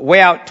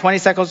 Weigh out 20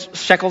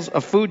 shekels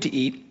of food to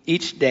eat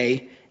each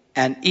day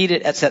and eat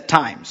it at set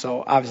times.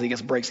 So obviously he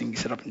gets breaks and you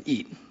can sit up and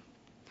eat.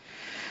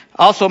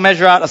 Also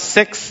measure out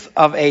 1/6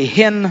 of a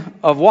hin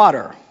of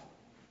water.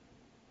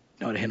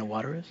 You know what a hin of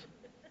water is?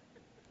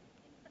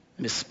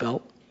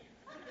 Misspelt.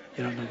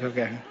 You don't know?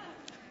 Okay.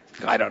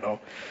 I don't know.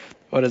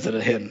 What is it,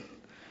 a hin?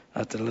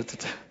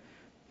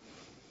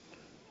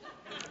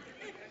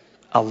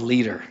 A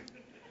liter.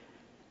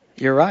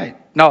 You're right.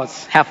 No,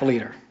 it's half a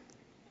liter.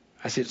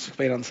 I see it's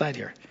explained on the side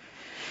here.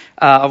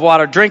 Of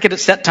water, drink it at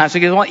set times. So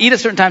you want to eat at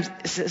certain times,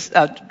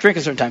 drink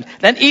at certain times.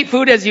 Then eat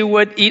food as you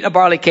would eat a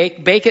barley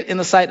cake. Bake it in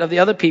the sight of the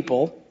other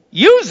people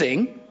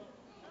using,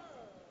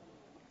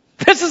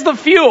 this is the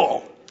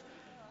fuel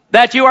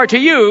that you are to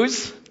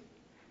use,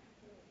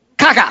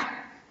 caca.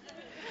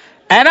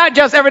 And not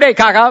just everyday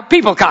caca,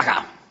 people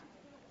caca.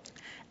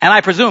 And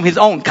I presume his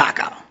own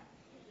caca.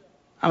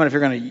 I mean, if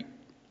you're going to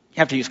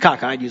have to use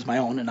caca, I'd use my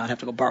own and not have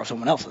to go borrow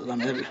someone else's. I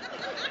mean, that'd be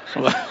a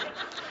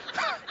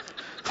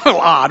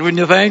little odd, wouldn't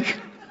you think?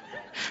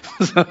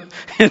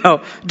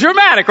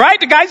 Dramatic, right?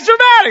 The guy's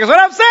dramatic is what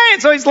I'm saying.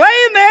 So he's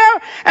laying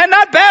there and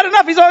not bad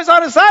enough. He's always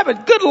on his side,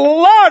 but good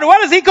Lord,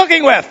 what is he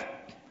cooking with?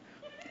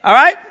 All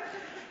right?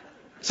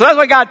 So that's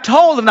what God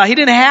told him. Now, he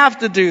didn't have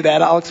to do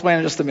that. I'll explain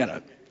in just a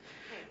minute.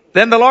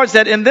 Then the Lord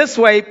said, in this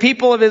way,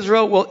 people of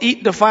Israel will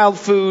eat defiled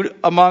food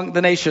among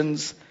the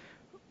nations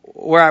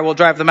where I will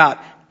drive them out.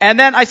 And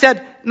then I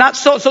said, not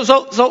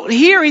so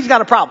here he's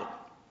got a problem.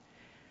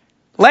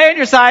 Lay on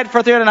your side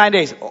for 309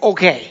 days.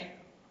 Okay.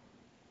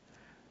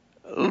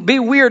 Be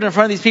weird in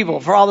front of these people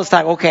for all this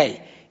time.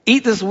 Okay.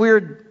 Eat this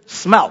weird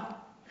smell.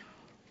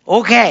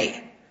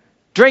 Okay.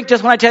 Drink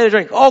just when I tell you to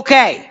drink.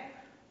 Okay.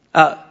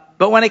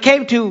 But when it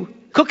came to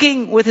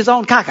cooking with his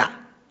own caca,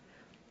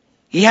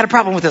 he had a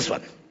problem with this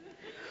one.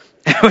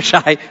 Which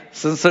I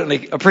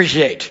certainly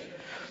appreciate.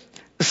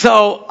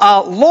 So,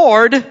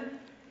 Lord,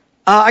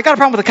 I got a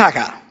problem with the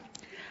caca.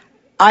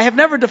 I have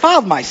never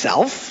defiled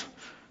myself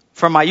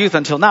from my youth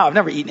until now. I've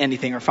never eaten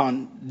anything or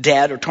found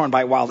dead or torn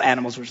by wild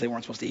animals, which they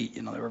weren't supposed to eat.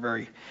 They were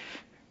very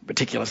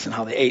meticulous in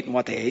how they ate and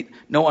what they ate.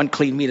 No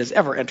unclean meat has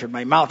ever entered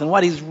my mouth. And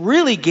what he's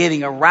really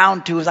getting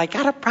around to is I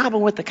got a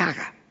problem with the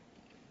caca.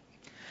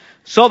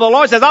 So the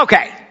Lord says,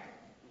 okay,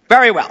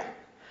 very well.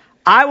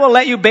 I will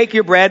let you bake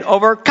your bread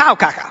over cow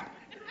caca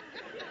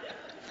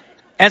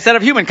instead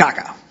of human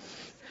caca.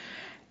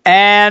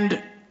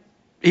 And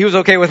he was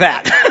okay with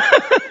that.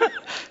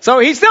 So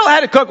he still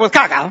had to cook with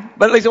caca,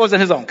 but at least it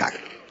wasn't his own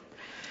caca.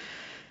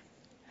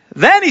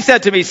 Then he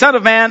said to me, Son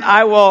of man,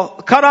 I will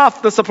cut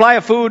off the supply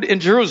of food in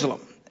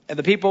Jerusalem, and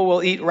the people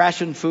will eat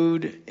rationed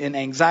food in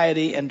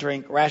anxiety and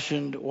drink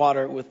rationed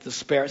water with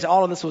despair. So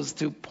all of this was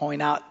to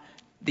point out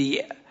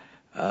the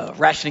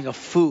rationing of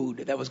food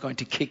that was going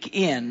to kick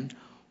in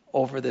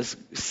over this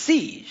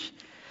siege.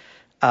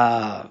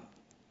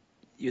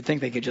 You'd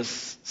think they could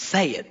just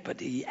say it, but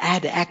he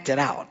had to act it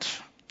out.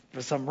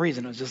 For some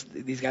reason, it was just,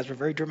 these guys were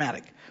very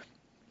dramatic.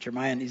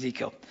 Jeremiah and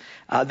Ezekiel.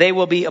 They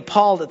will be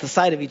appalled at the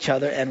sight of each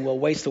other and will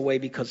waste away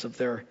because of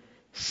their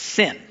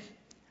sin.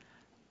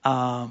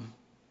 Now,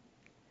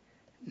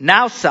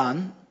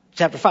 son,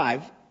 chapter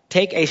 5,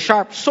 take a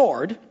sharp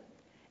sword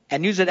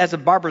and use it as a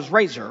barber's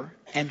razor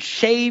and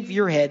shave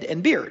your head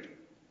and beard.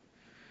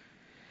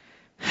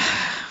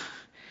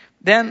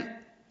 Then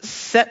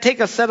take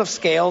a set of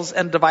scales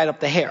and divide up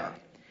the hair.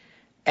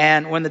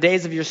 And when the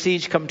days of your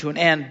siege come to an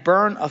end,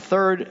 burn a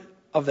third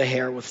of the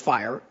hair with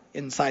fire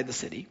inside the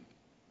city.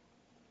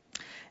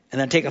 And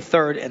then take a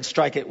third and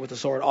strike it with the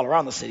sword all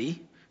around the city.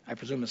 I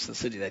presume it's the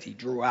city that he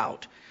drew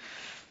out.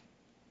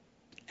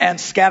 And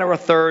scatter a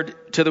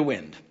third to the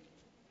wind.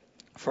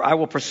 For I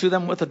will pursue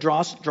them with a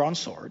drawn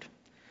sword.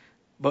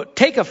 But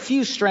take a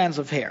few strands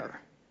of hair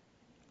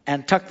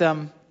and tuck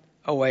them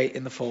away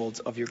in the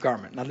folds of your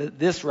garment. Now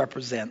this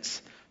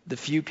represents the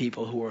few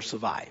people who will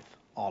survive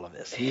all of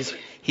this.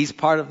 He's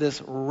part of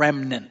this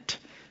remnant.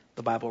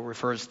 The Bible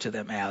refers to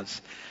them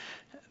as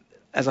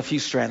a few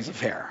strands of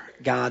hair.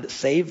 God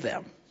saved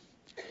them,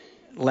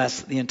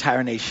 lest the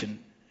entire nation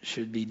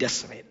should be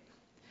decimated.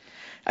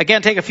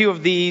 Again, take a few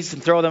of these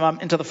and throw them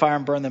up into the fire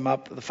and burn them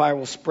up. The fire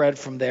will spread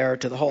from there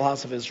to the whole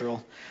house of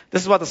Israel.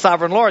 This is what the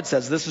sovereign Lord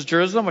says. This is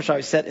Jerusalem, which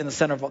I set in the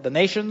center of the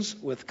nations,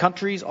 with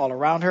countries all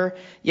around her.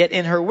 Yet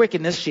in her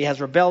wickedness she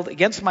has rebelled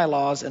against my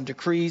laws and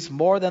decrees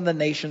more than the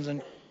nations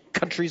and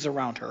countries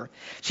around her.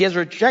 She has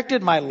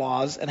rejected my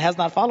laws and has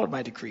not followed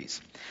my decrees.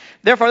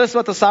 Therefore, this is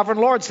what the sovereign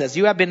Lord says.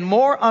 You have been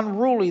more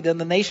unruly than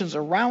the nations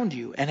around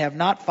you and have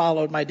not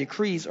followed my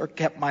decrees or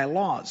kept my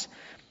laws.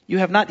 You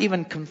have not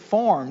even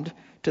conformed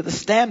to the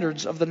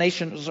standards of the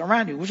nations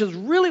around you, which is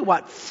really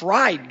what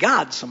fried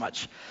God so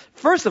much.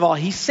 First of all,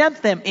 he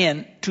sent them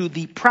in to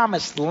the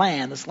promised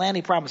land, this land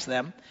he promised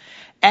them,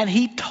 and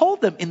he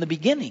told them in the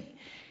beginning,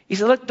 he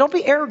said, look, don't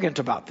be arrogant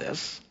about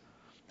this.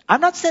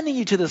 I'm not sending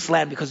you to this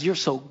land because you're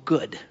so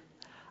good.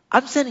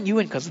 I'm sending you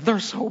in because they're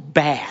so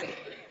bad.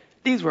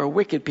 These were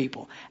wicked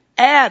people.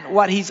 And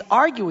what he's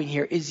arguing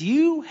here is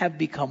you have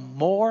become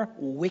more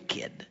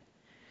wicked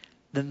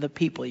than the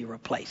people you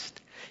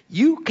replaced.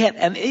 You can't,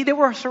 and they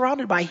were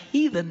surrounded by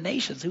heathen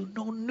nations who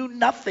knew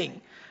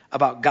nothing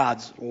about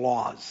God's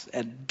laws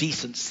and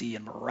decency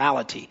and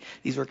morality.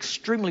 These were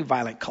extremely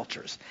violent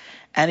cultures.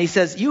 And he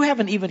says, you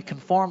haven't even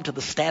conformed to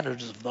the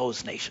standards of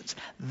those nations.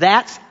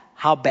 That's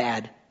how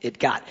bad it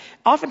got.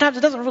 Oftentimes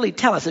it doesn't really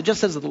tell us. It just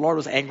says that the Lord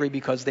was angry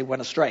because they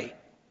went astray.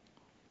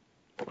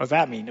 What does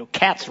that mean?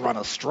 Cats run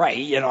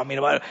astray.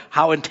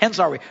 How intense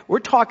are we? We're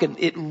talking,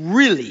 it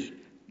really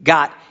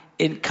got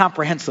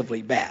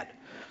incomprehensibly bad.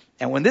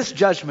 And when this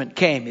judgment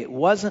came, it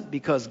wasn't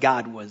because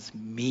God was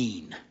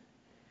mean.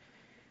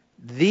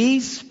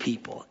 These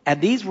people,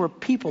 and these were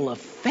people of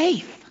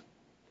faith,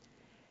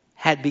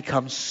 had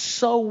become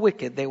so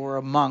wicked they were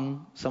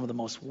among some of the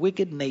most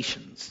wicked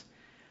nations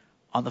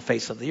on the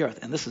face of the earth.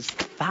 And this is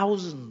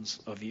thousands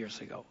of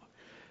years ago.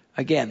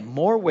 Again,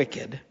 more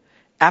wicked.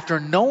 After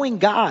knowing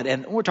God,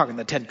 and we're talking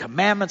the Ten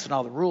Commandments and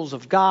all the rules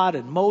of God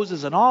and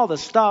Moses and all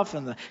this stuff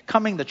and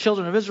the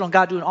children of Israel and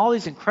God doing all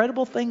these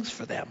incredible things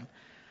for them,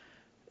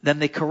 then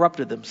they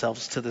corrupted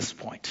themselves to this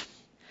point.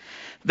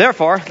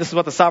 Therefore, this is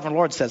what the sovereign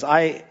Lord says,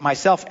 I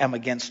myself am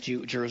against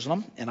you,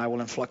 Jerusalem, and I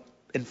will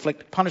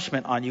inflict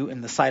punishment on you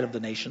in the sight of the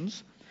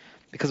nations.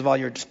 Because of all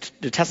your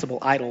detestable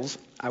idols,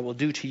 I will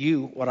do to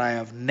you what I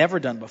have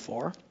never done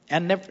before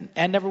and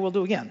never will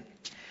do again.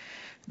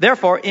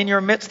 Therefore, in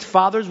your midst,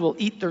 fathers will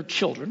eat their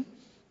children.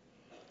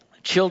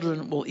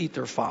 Children will eat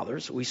their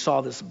fathers. We saw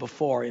this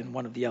before in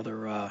one of the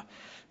other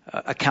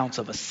accounts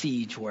of a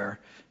siege where,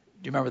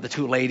 do you remember the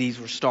two ladies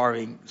were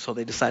starving, so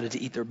they decided to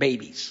eat their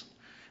babies.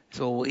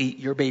 So we'll eat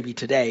your baby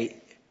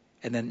today,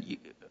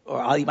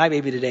 or I'll eat my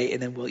baby today,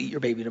 and then we'll eat your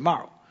baby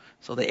tomorrow.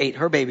 So they ate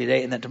her baby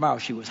today, and then tomorrow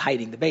she was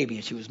hiding the baby,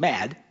 and she was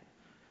mad.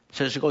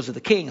 So she goes to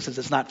the king and says,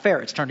 it's not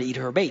fair. It's turn to eat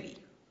her baby.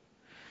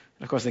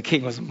 And of course, the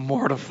king was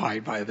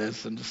mortified by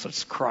this and just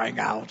starts crying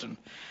out. And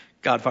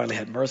God finally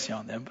had mercy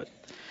on them. But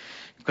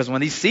because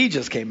when these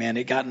sieges came in,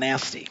 it got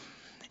nasty.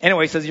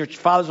 Anyway, he says, your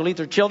fathers will eat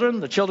their children.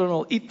 The children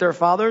will eat their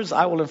fathers.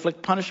 I will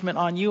inflict punishment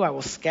on you. I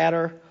will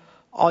scatter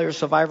all your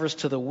survivors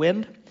to the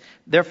wind.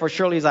 Therefore,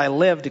 surely as I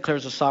live,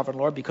 declares the sovereign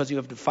Lord, because you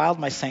have defiled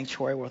my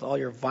sanctuary with all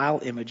your vile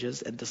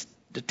images and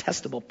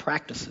detestable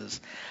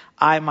practices,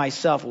 I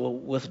myself will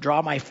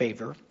withdraw my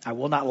favor. I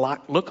will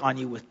not look on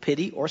you with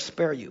pity or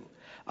spare you.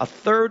 A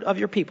third of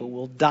your people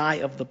will die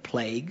of the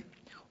plague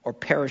or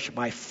perish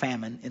by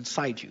famine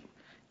inside you.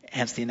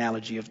 Hence the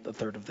analogy of the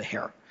third of the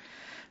hair.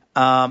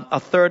 A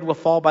third will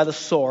fall by the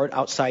sword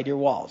outside your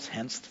walls.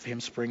 Hence him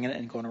springing it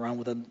and going around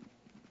with a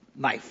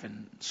knife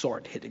and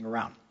sword hitting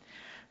around.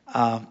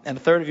 And a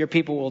third of your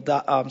people will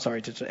die.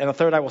 And a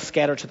third I will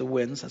scatter to the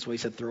winds. That's why he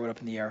said throw it up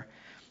in the air.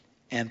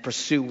 And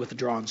pursue with a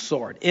drawn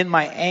sword. Then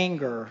my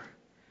anger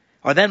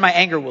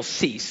will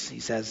cease, he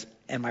says,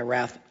 and my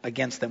wrath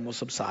against them will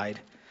subside.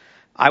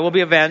 I will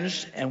be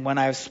avenged, and when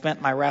I have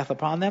spent my wrath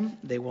upon them,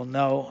 they will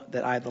know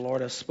that I, the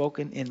Lord, have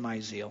spoken in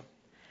my zeal.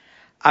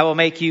 I will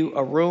make you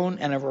a ruin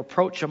and a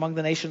reproach among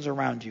the nations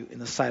around you in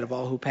the sight of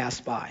all who pass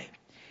by.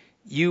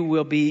 You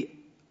will be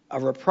a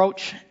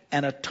reproach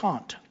and a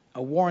taunt,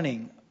 a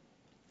warning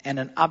and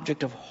an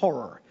object of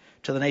horror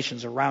to the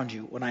nations around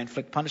you when I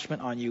inflict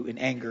punishment on you in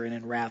anger and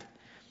in wrath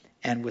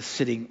and with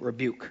sitting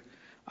rebuke.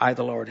 I,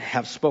 the Lord,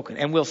 have spoken.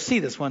 And we'll see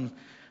this when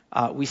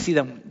we see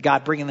them,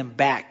 God bringing them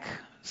back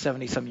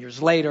 70-some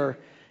years later,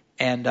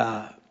 and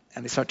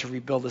they start to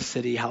rebuild the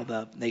city, how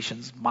the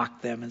nations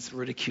mocked them and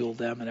ridiculed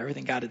them, and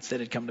everything God had said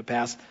had come to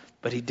pass.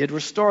 But he did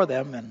restore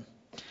them, and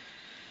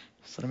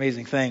it's an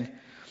amazing thing.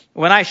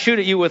 When I shoot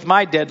at you with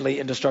my deadly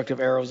and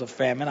destructive arrows of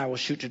famine, I will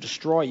shoot to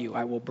destroy you.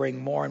 I will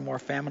bring more and more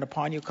famine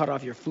upon you, cut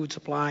off your food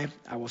supply.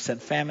 I will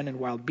send famine and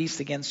wild beasts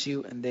against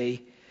you, and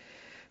they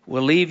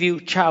will leave you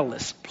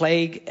childless.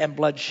 Plague and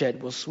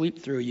bloodshed will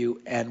sweep through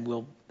you, and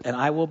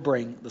I will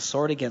bring the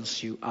sword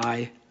against you.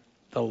 I,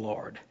 the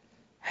Lord,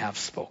 have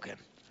spoken.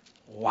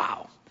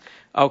 Wow.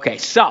 Okay,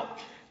 so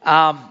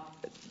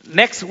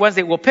next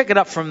Wednesday we'll pick it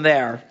up from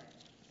there,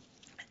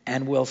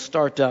 and we'll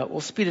start.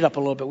 We'll speed it up a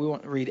little bit. We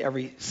won't read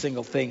every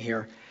single thing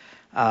here.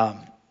 A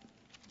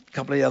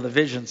couple of the other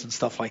visions and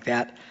stuff like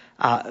that.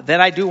 Then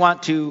I do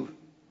want to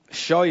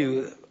show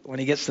you when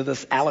he gets to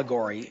this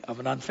allegory of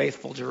an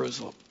unfaithful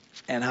Jerusalem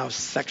and how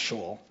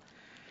sexual,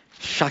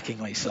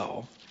 shockingly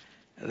so,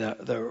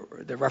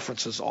 the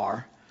references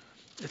are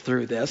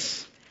through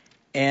this.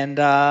 And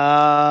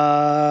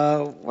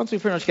once we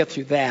pretty much get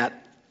through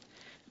that,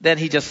 then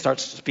he just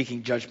starts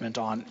speaking judgment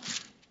on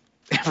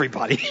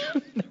everybody,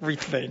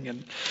 everything.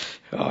 And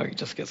he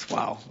just gets,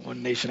 wow,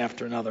 one nation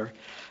after another.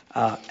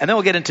 And then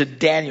we'll get into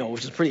Daniel,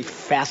 which is pretty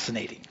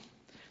fascinating,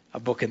 a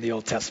book in the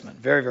Old Testament.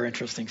 Very, very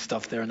interesting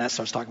stuff there. And that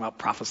starts talking about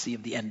prophecy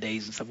of the end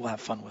days and stuff. We'll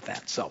have fun with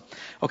that. So,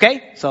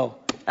 okay, so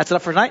that's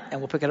enough for tonight, and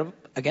we'll pick it up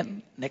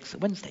again next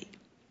Wednesday.